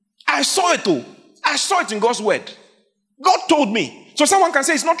 I saw it too. I saw it in God's word. God told me. So someone can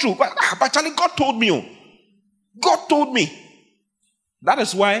say it's not true. But Charlie, God told me. God told me. That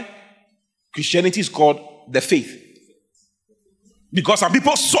is why Christianity is called the faith. Because some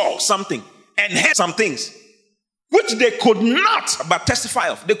people saw something and heard some things which they could not but testify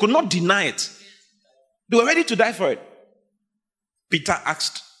of. They could not deny it. They were ready to die for it. Peter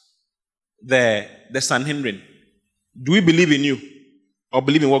asked the Sanhedrin, do we believe in you or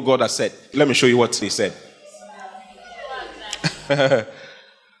believe in what God has said? Let me show you what he said.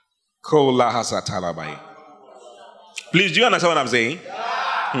 Please, do you understand what I'm saying?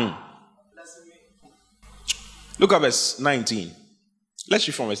 Look at verse 19. Let's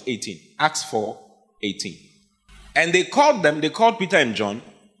read from verse 18. Acts 4:18. And they called Peter and John,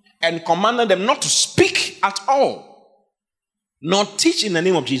 and commanded them not to speak at all, nor teach in the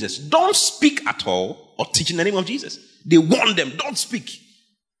name of Jesus. Don't speak at all or teach in the name of Jesus. They warned them, don't speak.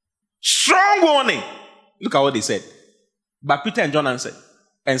 Strong warning. Look at what they said. But Peter and John answered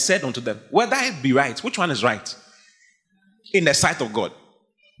and said unto them, whether it be right, which one is right in the sight of God?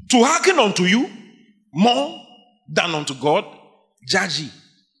 To hearken unto you more than unto God? Judge ye.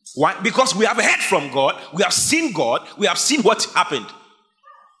 Why? Because we have heard from God, we have seen God, we have seen what happened.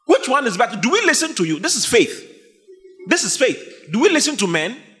 Which one is better? Do we listen to you? This is faith. This is faith. Do we listen to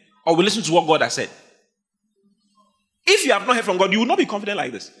men or we listen to what God has said? If you have not heard from God, you will not be confident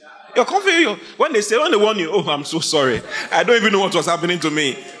like this. You're confident. When they warn you, oh, I'm so sorry. I don't even know what was happening to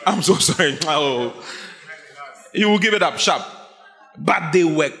me. I'm so sorry. Oh. You will give it up sharp. But they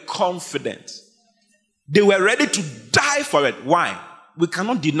were confident. They were ready to die for it. Why? We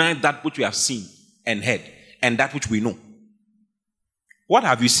cannot deny that which we have seen and heard and that which we know. What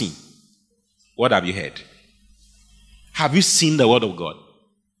have you seen? What have you heard? Have you seen the word of God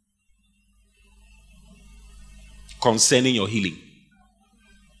concerning your healing?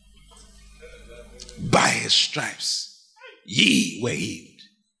 By his stripes, ye were healed.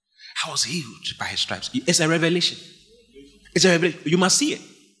 I was healed by his stripes. It's a revelation. It's a revelation. You must see it.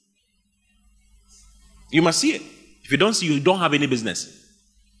 You must see it. If you don't see it, you don't have any business.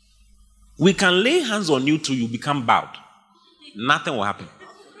 We can lay hands on you till you become bowed. Nothing will happen.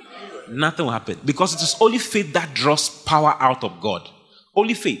 Nothing will happen. Because it is only faith that draws power out of God.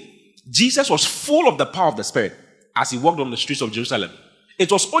 Only faith. Jesus was full of the power of the Spirit as he walked on the streets of Jerusalem.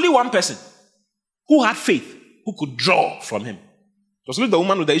 It was only one person who had faith, who could draw from him. It was only the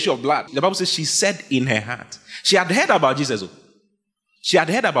woman with the issue of blood. The Bible says she said in her heart. She had heard about Jesus. She had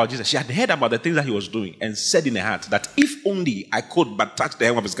heard about Jesus. She had heard about the things that he was doing and said in her heart that if only I could but touch the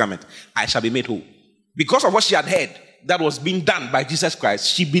hem of his garment, I shall be made whole. Because of what she had heard that was being done by Jesus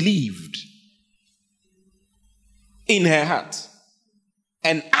Christ, she believed in her heart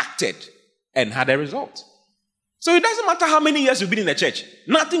and acted and had a result. So it doesn't matter how many years you've been in the church.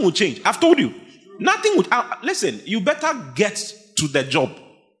 Nothing will change. I've told you. Nothing would. Listen, you better get to the job.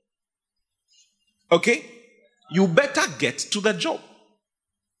 Okay? You better get to the job.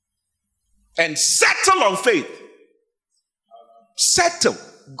 And settle on faith. Settle.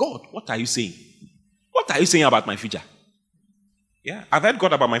 God, what are you saying? What are you saying about my future? Yeah, I've heard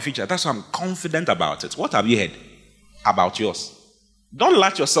God about my future. That's why I'm confident about it. What have you heard about yours? Don't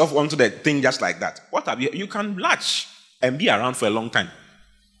latch yourself onto the thing just like that. What have you? You can latch and be around for a long time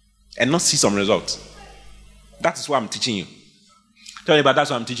and not see some results. That is what I'm teaching you. Tell me about that's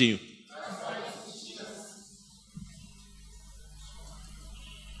what I'm teaching you.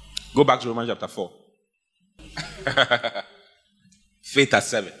 Go back to Romans chapter 4. Faith at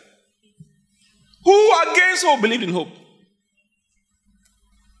 7. Who against hope believed in hope?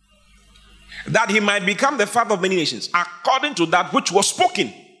 That he might become the father of many nations, according to that which was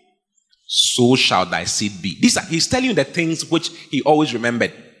spoken. So shall thy seed be. He's telling you the things which he always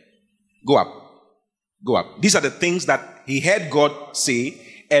remembered. Go up. Go up. These are the things that he heard God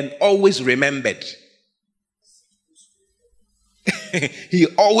say and always remembered. He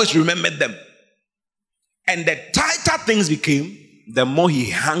always remembered them. And the tighter things became, the more he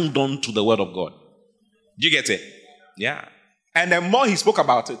hung on to the word of God. Do you get it? Yeah. And the more he spoke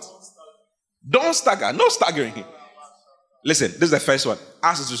about it. Don't stagger. No staggering. Listen, this is the first one.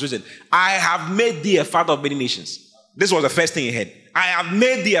 Ask the situation. I have made thee a father of many nations. This was the first thing he had. I have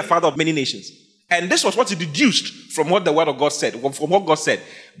made thee a father of many nations. And this was what he deduced from what the word of God said, from what God said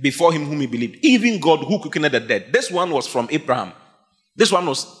before him whom he believed. Even God who quickened the dead. This one was from Abraham. This one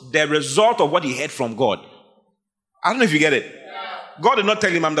was the result of what he heard from God. I don't know if you get it. God did not tell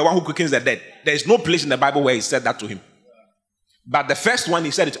him, I'm the one who quickens the dead. There is no place in the Bible where he said that to him. But the first one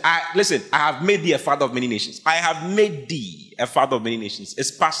he said it, listen, I have made thee a father of many nations. I have made thee a father of many nations.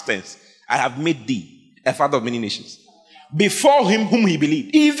 It's past tense. I have made thee a father of many nations. Before him whom he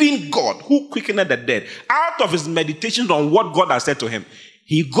believed, even God who quickened the dead, out of his meditations on what God has said to him,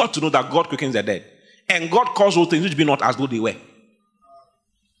 he got to know that God quickens the dead. And God calls all things which be not as though they were.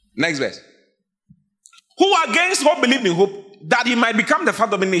 Next verse. Who against hope believed in hope, that he might become the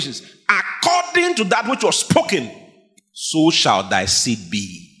father of many nations, according to that which was spoken, so shall thy seed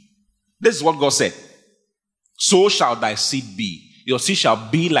be. This is what God said. So shall thy seed be. Your seed shall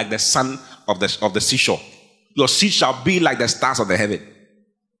be like the sun of the seashore. Your seed shall be like the stars of the heaven.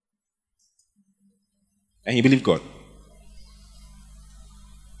 And he believed God.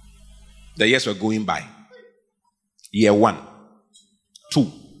 The years were going by. Year 1,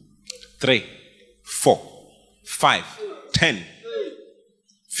 2, 3, 4, 5, 10,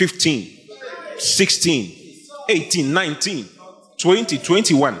 15, 16, 18, 19, 20,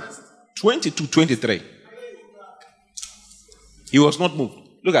 21, 22, 23. He was not moved.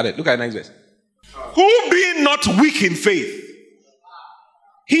 Look at it. Look at the next verse. Who being not weak in faith,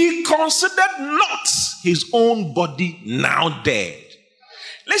 he considered not his own body now dead.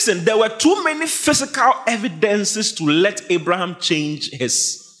 Listen, there were too many physical evidences to let Abraham change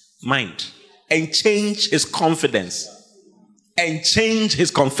his mind and change his confidence and change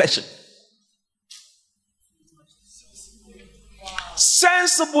his confession.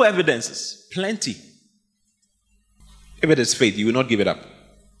 Sensible evidences, plenty. If it is faith, you will not give it up.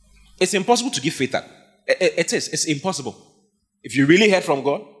 It's impossible to give faith up. It is. It's impossible. If you really heard from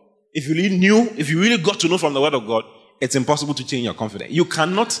God, if you really knew, if you really got to know from the word of God, it's impossible to change your confidence. You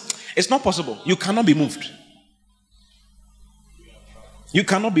cannot, it's not possible. You cannot be moved. You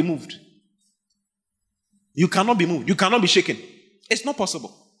cannot be moved. You cannot be moved. You cannot be shaken. It's not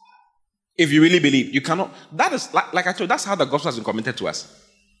possible. If you really believe, you cannot. That is, like I told you, that's how the gospel has been committed to us.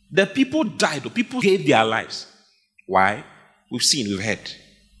 The people died, the people gave their lives. Why? We've seen, we've heard.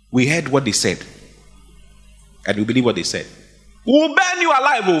 We heard what they said. And we believe what they said. We will burn you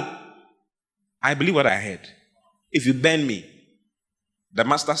alive. Oh. I believe what I heard. If you burn me, the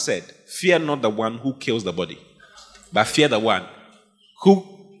master said, fear not the one who kills the body, but fear the one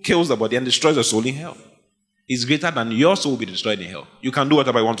who kills the body and destroys the soul in hell. Is greater than your soul will be destroyed in hell. You can do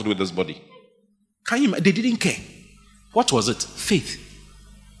whatever you want to do with this body. Can you? They didn't care. What was it? Faith.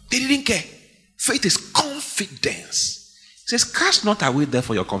 They didn't care. Faith is confidence. It says, cast not away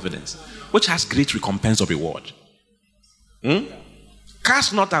therefore your confidence, which has great recompense of reward.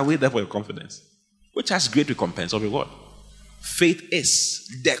 Cast not away therefore your confidence, which has great recompense of reward. Faith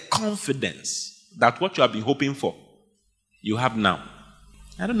is the confidence that what you have been hoping for, you have now.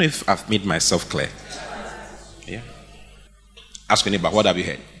 I don't know if I've made myself clear. Yeah. Ask your neighbor, what have you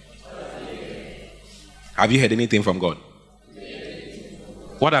heard? Have you heard anything from God?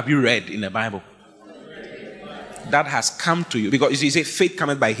 What have you read in the Bible that has come to you? Because you see, faith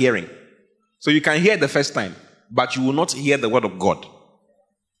cometh by hearing. So you can hear the first time, but you will not hear the word of God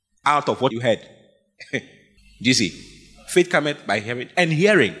out of what you heard. Do you see? Faith cometh by hearing, and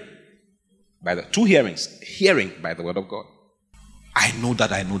hearing By the 2 hearings. Hearing by the word of God. I know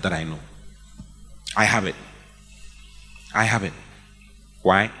that I know that I know. I have it. I have it.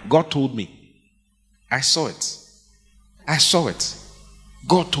 Why? God told me. I saw it. I saw it.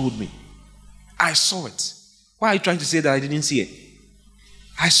 God told me. I saw it. Why are you trying to say that I didn't see it?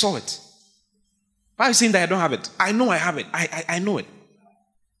 I saw it. Why are you saying that I don't have it? I know I have it. I know it.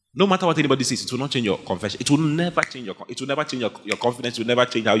 No matter what anybody says, it will not change your confession. It will never change your confidence. It will never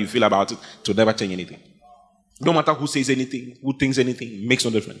change how you feel about it. It will never change anything. No matter who says anything, who thinks anything, it makes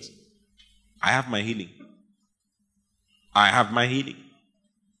no difference. I have my healing. I have my healing.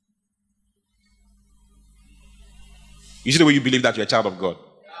 You see the way you believe that you're a child of God?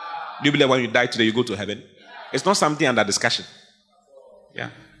 Do you believe when you die today, you go to heaven? It's not something under discussion. Yeah.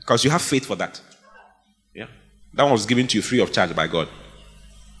 Because you have faith for that. Yeah. That one was given to you free of charge by God.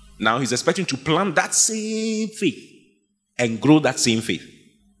 Now he's expecting to plant that same faith and grow that same faith.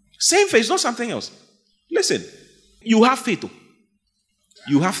 Same faith, not something else. Listen, you have faith.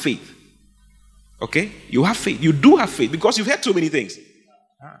 You have faith. Okay? You have faith. You do have faith because you've heard so many things.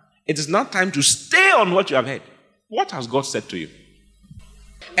 It is now time to stay on what you have heard. What has God said to you?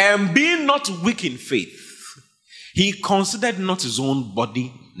 And being not weak in faith, he considered not his own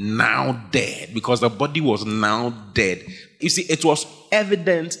body now dead, because the body was now dead. You see, it was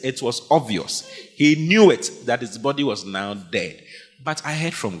evident, it was obvious. He knew it, that his body was now dead. But I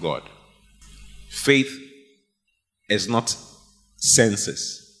heard from God. Faith is not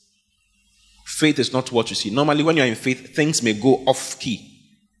senses. Faith is not what you see. Normally, when you're in faith, things may go off key.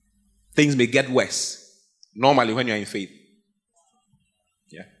 Things may get worse. Normally, when you're in faith.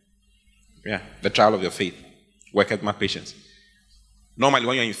 Yeah. The trial of your faith worketh my patience. Normally,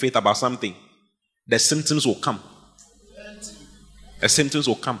 when you're in faith about something, the symptoms will come. The symptoms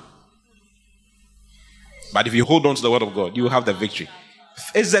will come. But if you hold on to the word of God, you will have the victory.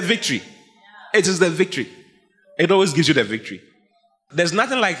 It's the victory. It is the victory. It always gives you the victory. There's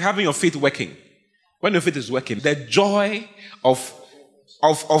nothing like having your faith working. When your faith is working, the joy of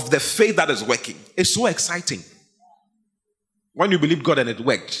the faith that is working is so exciting. When you believe God and it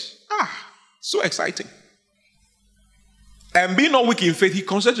worked, so exciting. And being not weak in faith, he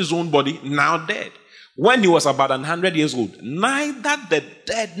considered his own body now dead. When he was about 100 years old, neither the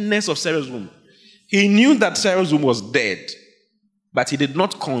deadness of Sarah's womb. He knew that Sarah's womb was dead, but he did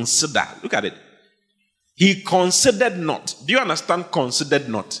not consider. Look at it. He considered not. Do you understand? Considered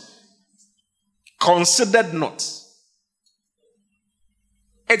not. Considered not.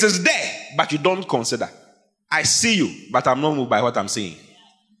 It is there, but you don't consider. I see you, but I'm not moved by what I'm seeing.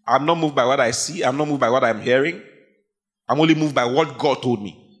 I'm not moved by what I see. I'm not moved by what I'm hearing. I'm only moved by what God told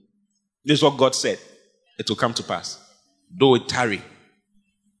me. This is what God said. It will come to pass. Though it tarry,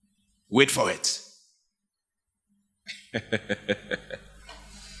 wait for it.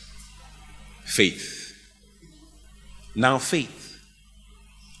 Faith. Now faith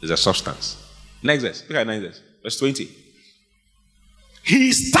is a substance. Next verse. Look at next verse. Verse 20.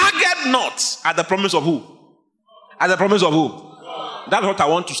 He staggered not at the promise of who? At the promise of who? God. That's what I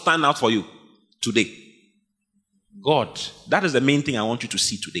want to stand out for you today. God. That is the main thing I want you to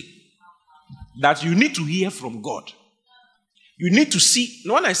see today. That you need to hear from God. You need to see.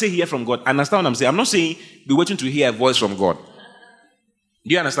 When I say hear from God, understand what I'm saying. I'm not saying be waiting to hear a voice from God.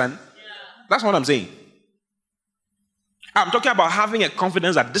 Do you understand? That's what I'm saying. I'm talking about having a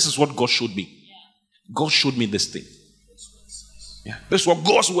confidence that this is what God showed me. God showed me this thing. Yeah. This is what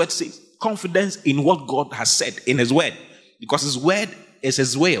God's word says. Confidence in what God has said in his word. Because his word is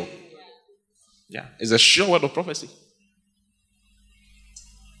his will. Yeah. It's a sure word of prophecy.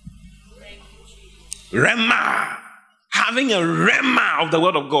 Rhema. Having a rhema of the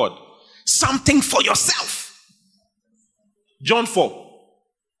word of God. Something for yourself. John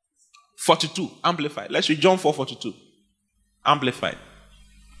 4:42. Amplified. Let's read John 4:42. Amplified.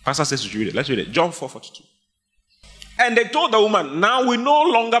 Pastor says we should read it. Let's read it. John 4:42. And they told the woman, now we no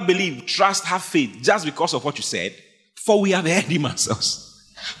longer believe, trust, have faith, just because of what you said, for we have heard him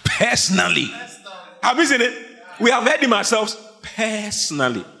ourselves. Personally. Have you seen it? We have heard him ourselves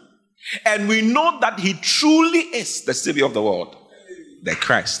personally. And we know that he truly is the Savior of the world, the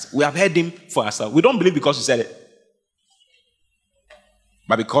Christ. We have heard him for ourselves. We don't believe because you said it,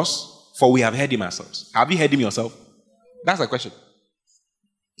 but for we have heard him ourselves. Have you heard him yourself? That's the question.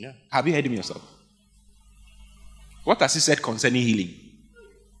 Yeah. Have you heard him yourself? What has he said concerning healing?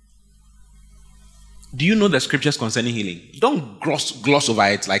 Do you know the scriptures concerning healing? Don't gloss over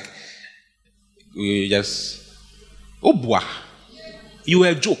it like oh boy, you were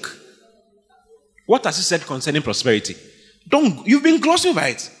a joke. What has he said concerning prosperity? You've been glossing over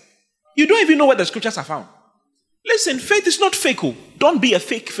it. You don't even know where the scriptures are found. Listen, faith is not fake. Don't be a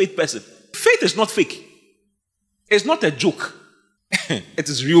fake faith person. faith is not fake. It's not a joke. It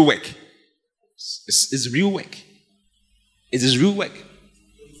is real work. It's real work. It is real work.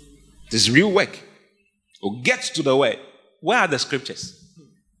 It is real work. We'll get to the word. Where are the scriptures?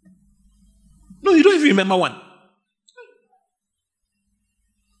 No, you don't even remember one.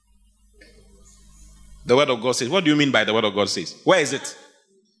 The word of God says. What do you mean by the word of God says? Where is it?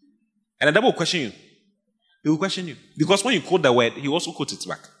 And the devil will question you. He will question you. Because when you quote the word, he also quotes it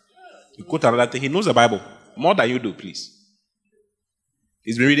back. You quote another thing. He knows the Bible more than you do, please.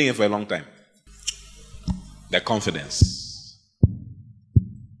 He's been reading it for a long time. The confidence.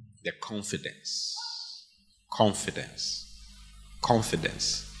 The confidence. Confidence.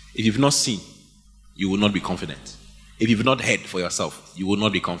 Confidence. If you've not seen, you will not be confident. If you've not heard for yourself, you will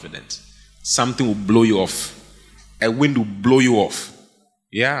not be confident. Something will blow you off. A wind will blow you off.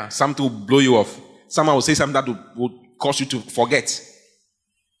 Yeah, something will blow you off. Someone will say something that will cause you to forget.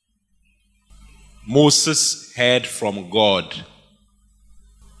 Moses heard from God.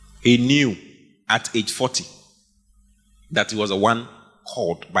 He knew at age 40 that he was the one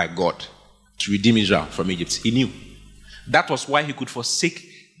called by God to redeem Israel from Egypt. He knew. That was why he could forsake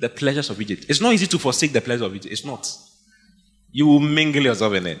the pleasures of Egypt. It's not easy to forsake the pleasures of Egypt. It's not. You will mingle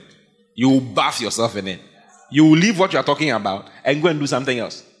yourself in it. You will bath yourself in it. You will leave what you are talking about and go and do something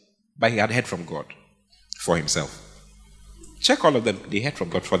else. But he had heard from God for himself. Check all of them. They heard from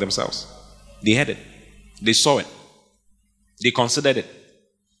God for themselves. They heard it. They saw it. They considered it.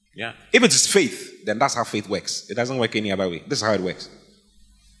 Yeah. If it is faith, then that's how faith works. It doesn't work any other way. This is how it works.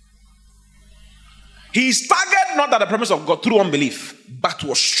 He staggered not at the promise of God through unbelief, but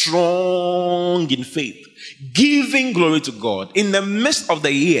was strong in faith, giving glory to God. In the midst of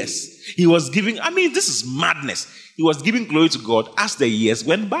the years, he was giving, this is madness. He was giving glory to God as the years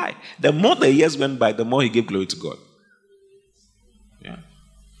went by. The more the years went by, the more he gave glory to God. Yeah.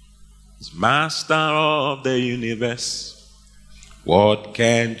 He's Master of the universe. What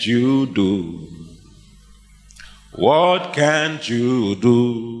can't you do? What can't you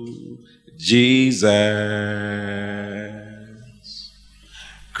do? Jesus,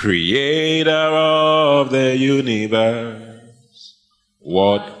 creator of the universe,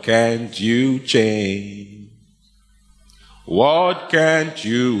 what can't you change? What can't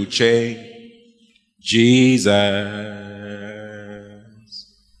you change? Jesus,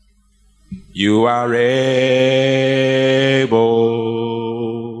 you are able,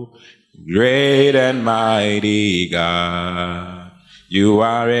 great and mighty God. You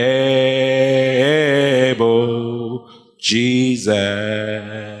are able, Jesus.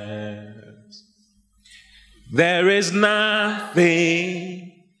 There is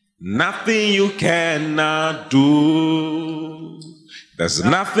nothing you cannot do. There's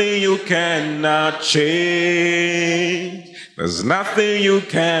nothing you cannot change. There's nothing you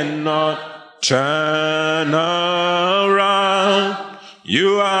cannot turn around.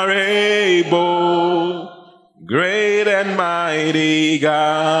 You are able, great and mighty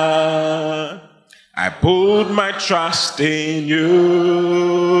God, I put my trust in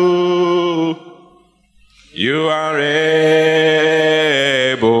you. You are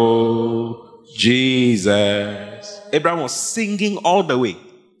able, Jesus. Abraham was singing all the way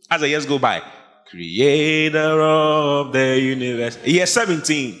as the years go by. Creator of the universe. Year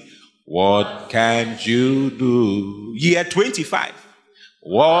 17. What can't you do? Year 25.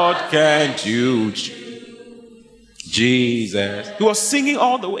 What can't you do? Jesus. He was singing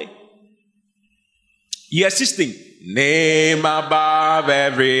all the way. Year 16. Name above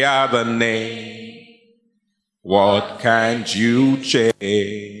every other name. What can't you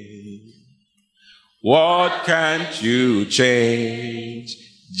change? What can't you change?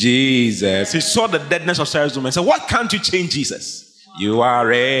 Jesus. He saw the deadness of Sarah's womb and said, what can't you change, Jesus? You are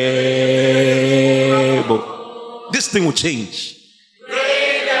able. This thing will change.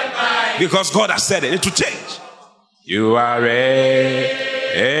 Because God has said it. It will change. You are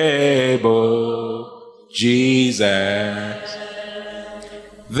able, Jesus.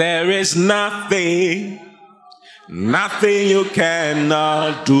 There is nothing you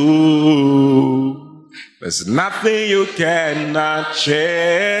cannot do. There's nothing you cannot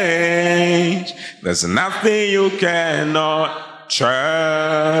change. There's nothing you cannot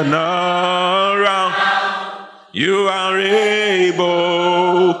turn around. You are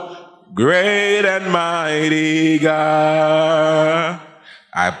able, great and mighty God,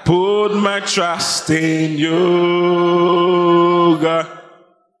 I put my trust in you, God.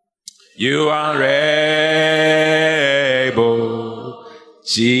 You are able,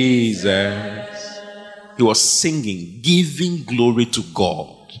 Jesus. He was singing, giving glory to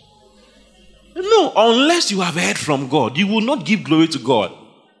God. No, unless you have heard from God, you will not give glory to God.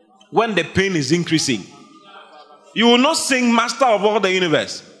 when the pain is increasing. You will not sing Master of all the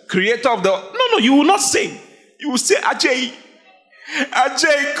universe, Creator of the... No, you will not sing. You will say, Ajay,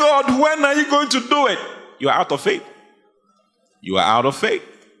 God, when are you going to do it? You are out of faith. You are out of faith.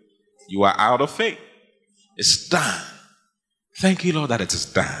 You are out of faith. It's done. Thank you, Lord, that it is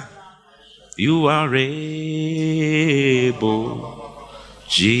done. You are able,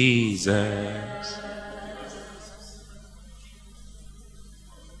 Jesus.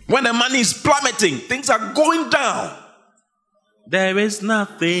 When the money is plummeting, things are going down. There is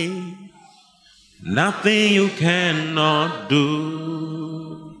nothing you cannot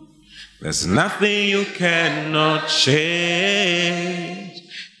do. There's nothing you cannot change.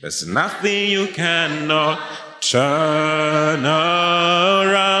 There's nothing you cannot turn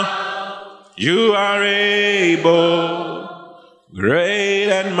around. You are able, great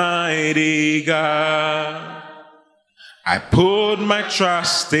and mighty God. I put my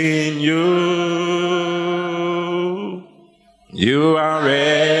trust in you. You are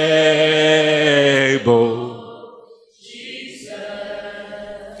able. Jesus.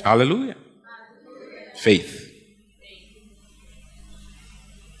 Hallelujah. Faith.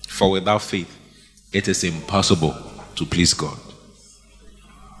 For without faith, it is impossible to please God.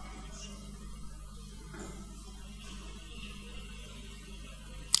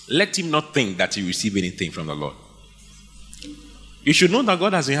 Let him not think that you receive anything from the Lord. You should know that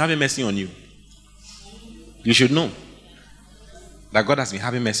God has been having mercy on you. You should know that God has been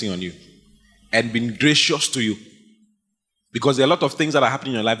having mercy on you and been gracious to you. Because there are a lot of things that are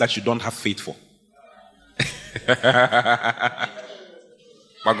happening in your life that you don't have faith for.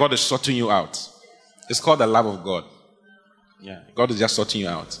 But God is sorting you out. It's called the love of God. Yeah, God is just sorting you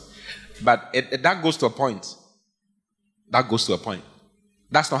out. But that goes to a point. That goes to a point.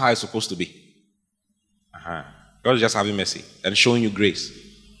 That's not how it's supposed to be. God is just having mercy and showing you grace.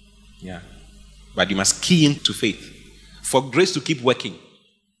 Yeah. But you must key into faith. For grace to keep working,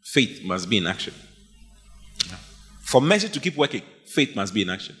 faith must be in action. Yeah. For mercy to keep working, faith must be in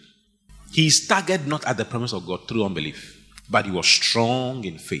action. He staggered not at the promise of God through unbelief, but he was strong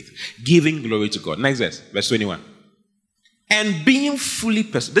in faith, giving glory to God. Next verse, verse 21. And being fully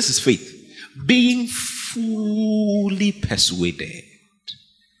persuaded, this is faith, being fully persuaded.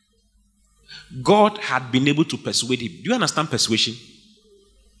 God had been able to persuade him. Do you understand persuasion?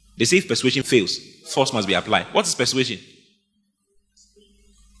 They say if persuasion fails, force must be applied. What is persuasion?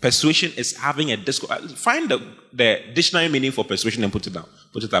 Persuasion is having a discourse. Find the dictionary meaning for persuasion and put it down.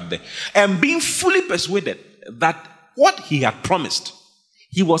 Put it up there. And being fully persuaded that what he had promised,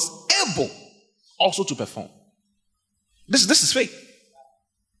 he was able also to perform. This is faith.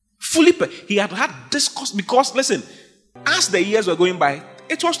 He had discourse because, listen, as the years were going by,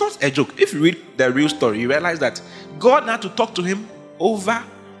 it was not a joke. If you read the real story, you realize that God had to talk to him over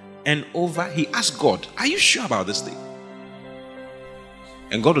and over. He asked God, are you sure about this thing?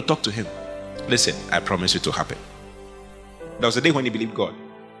 And God would talk to him. Listen, I promise you to happen. There was a day when he believed God.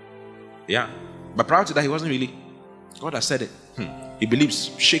 Yeah. But prior to that, he wasn't really. God has said it. He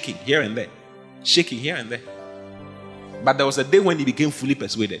believes, shaking here and there. Shaking here and there. But there was a day when he became fully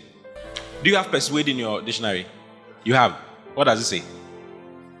persuaded. Do you have persuade in your dictionary? You have. What does it say?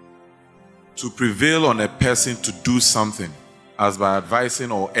 To prevail on a person to do something, as by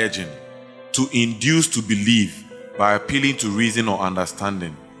advising or urging. To induce to believe, by appealing to reason or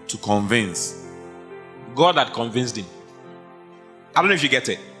understanding. To convince. God had convinced him. I don't know if you get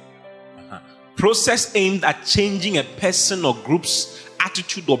it. Process aimed at changing a person or group's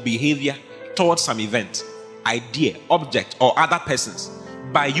attitude or behavior towards some event, idea, object, or other persons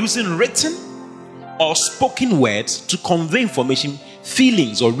by using written or spoken words to convey information,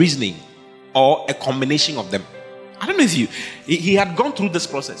 feelings, or reasoning, or a combination of them. I don't know if he had gone through this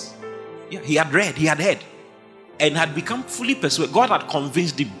process. Yeah, he had read, he had heard, and had become fully persuaded. God had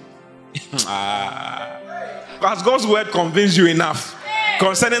convinced him. Has God's word convinced you enough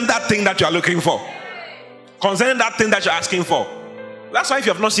concerning that thing that you are looking for? Concerning that thing that you're asking for? That's why if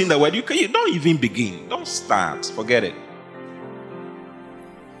you have not seen the word, you don't even begin. Don't start. Forget it.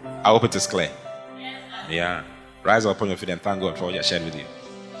 I hope it is clear. Yeah. Rise up on your feet and thank God for what I shared with you.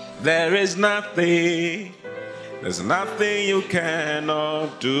 There's nothing you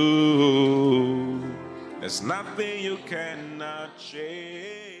cannot do. There's nothing you cannot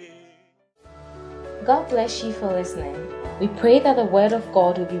change. God bless you for listening. We pray that the word of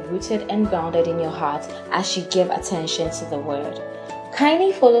God will be rooted and grounded in your heart as you give attention to the word.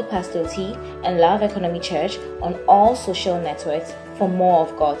 Kindly follow Pastor T and Love Economy Church on all social networks for more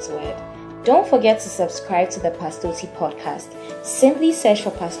of God's word. Don't forget to subscribe to the Pastor T podcast. Simply search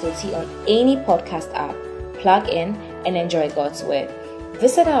for Pastor T on any podcast app, plug in, and enjoy God's word.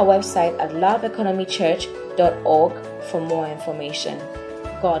 Visit our website at loveeconomychurch.org for more information.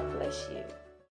 God bless.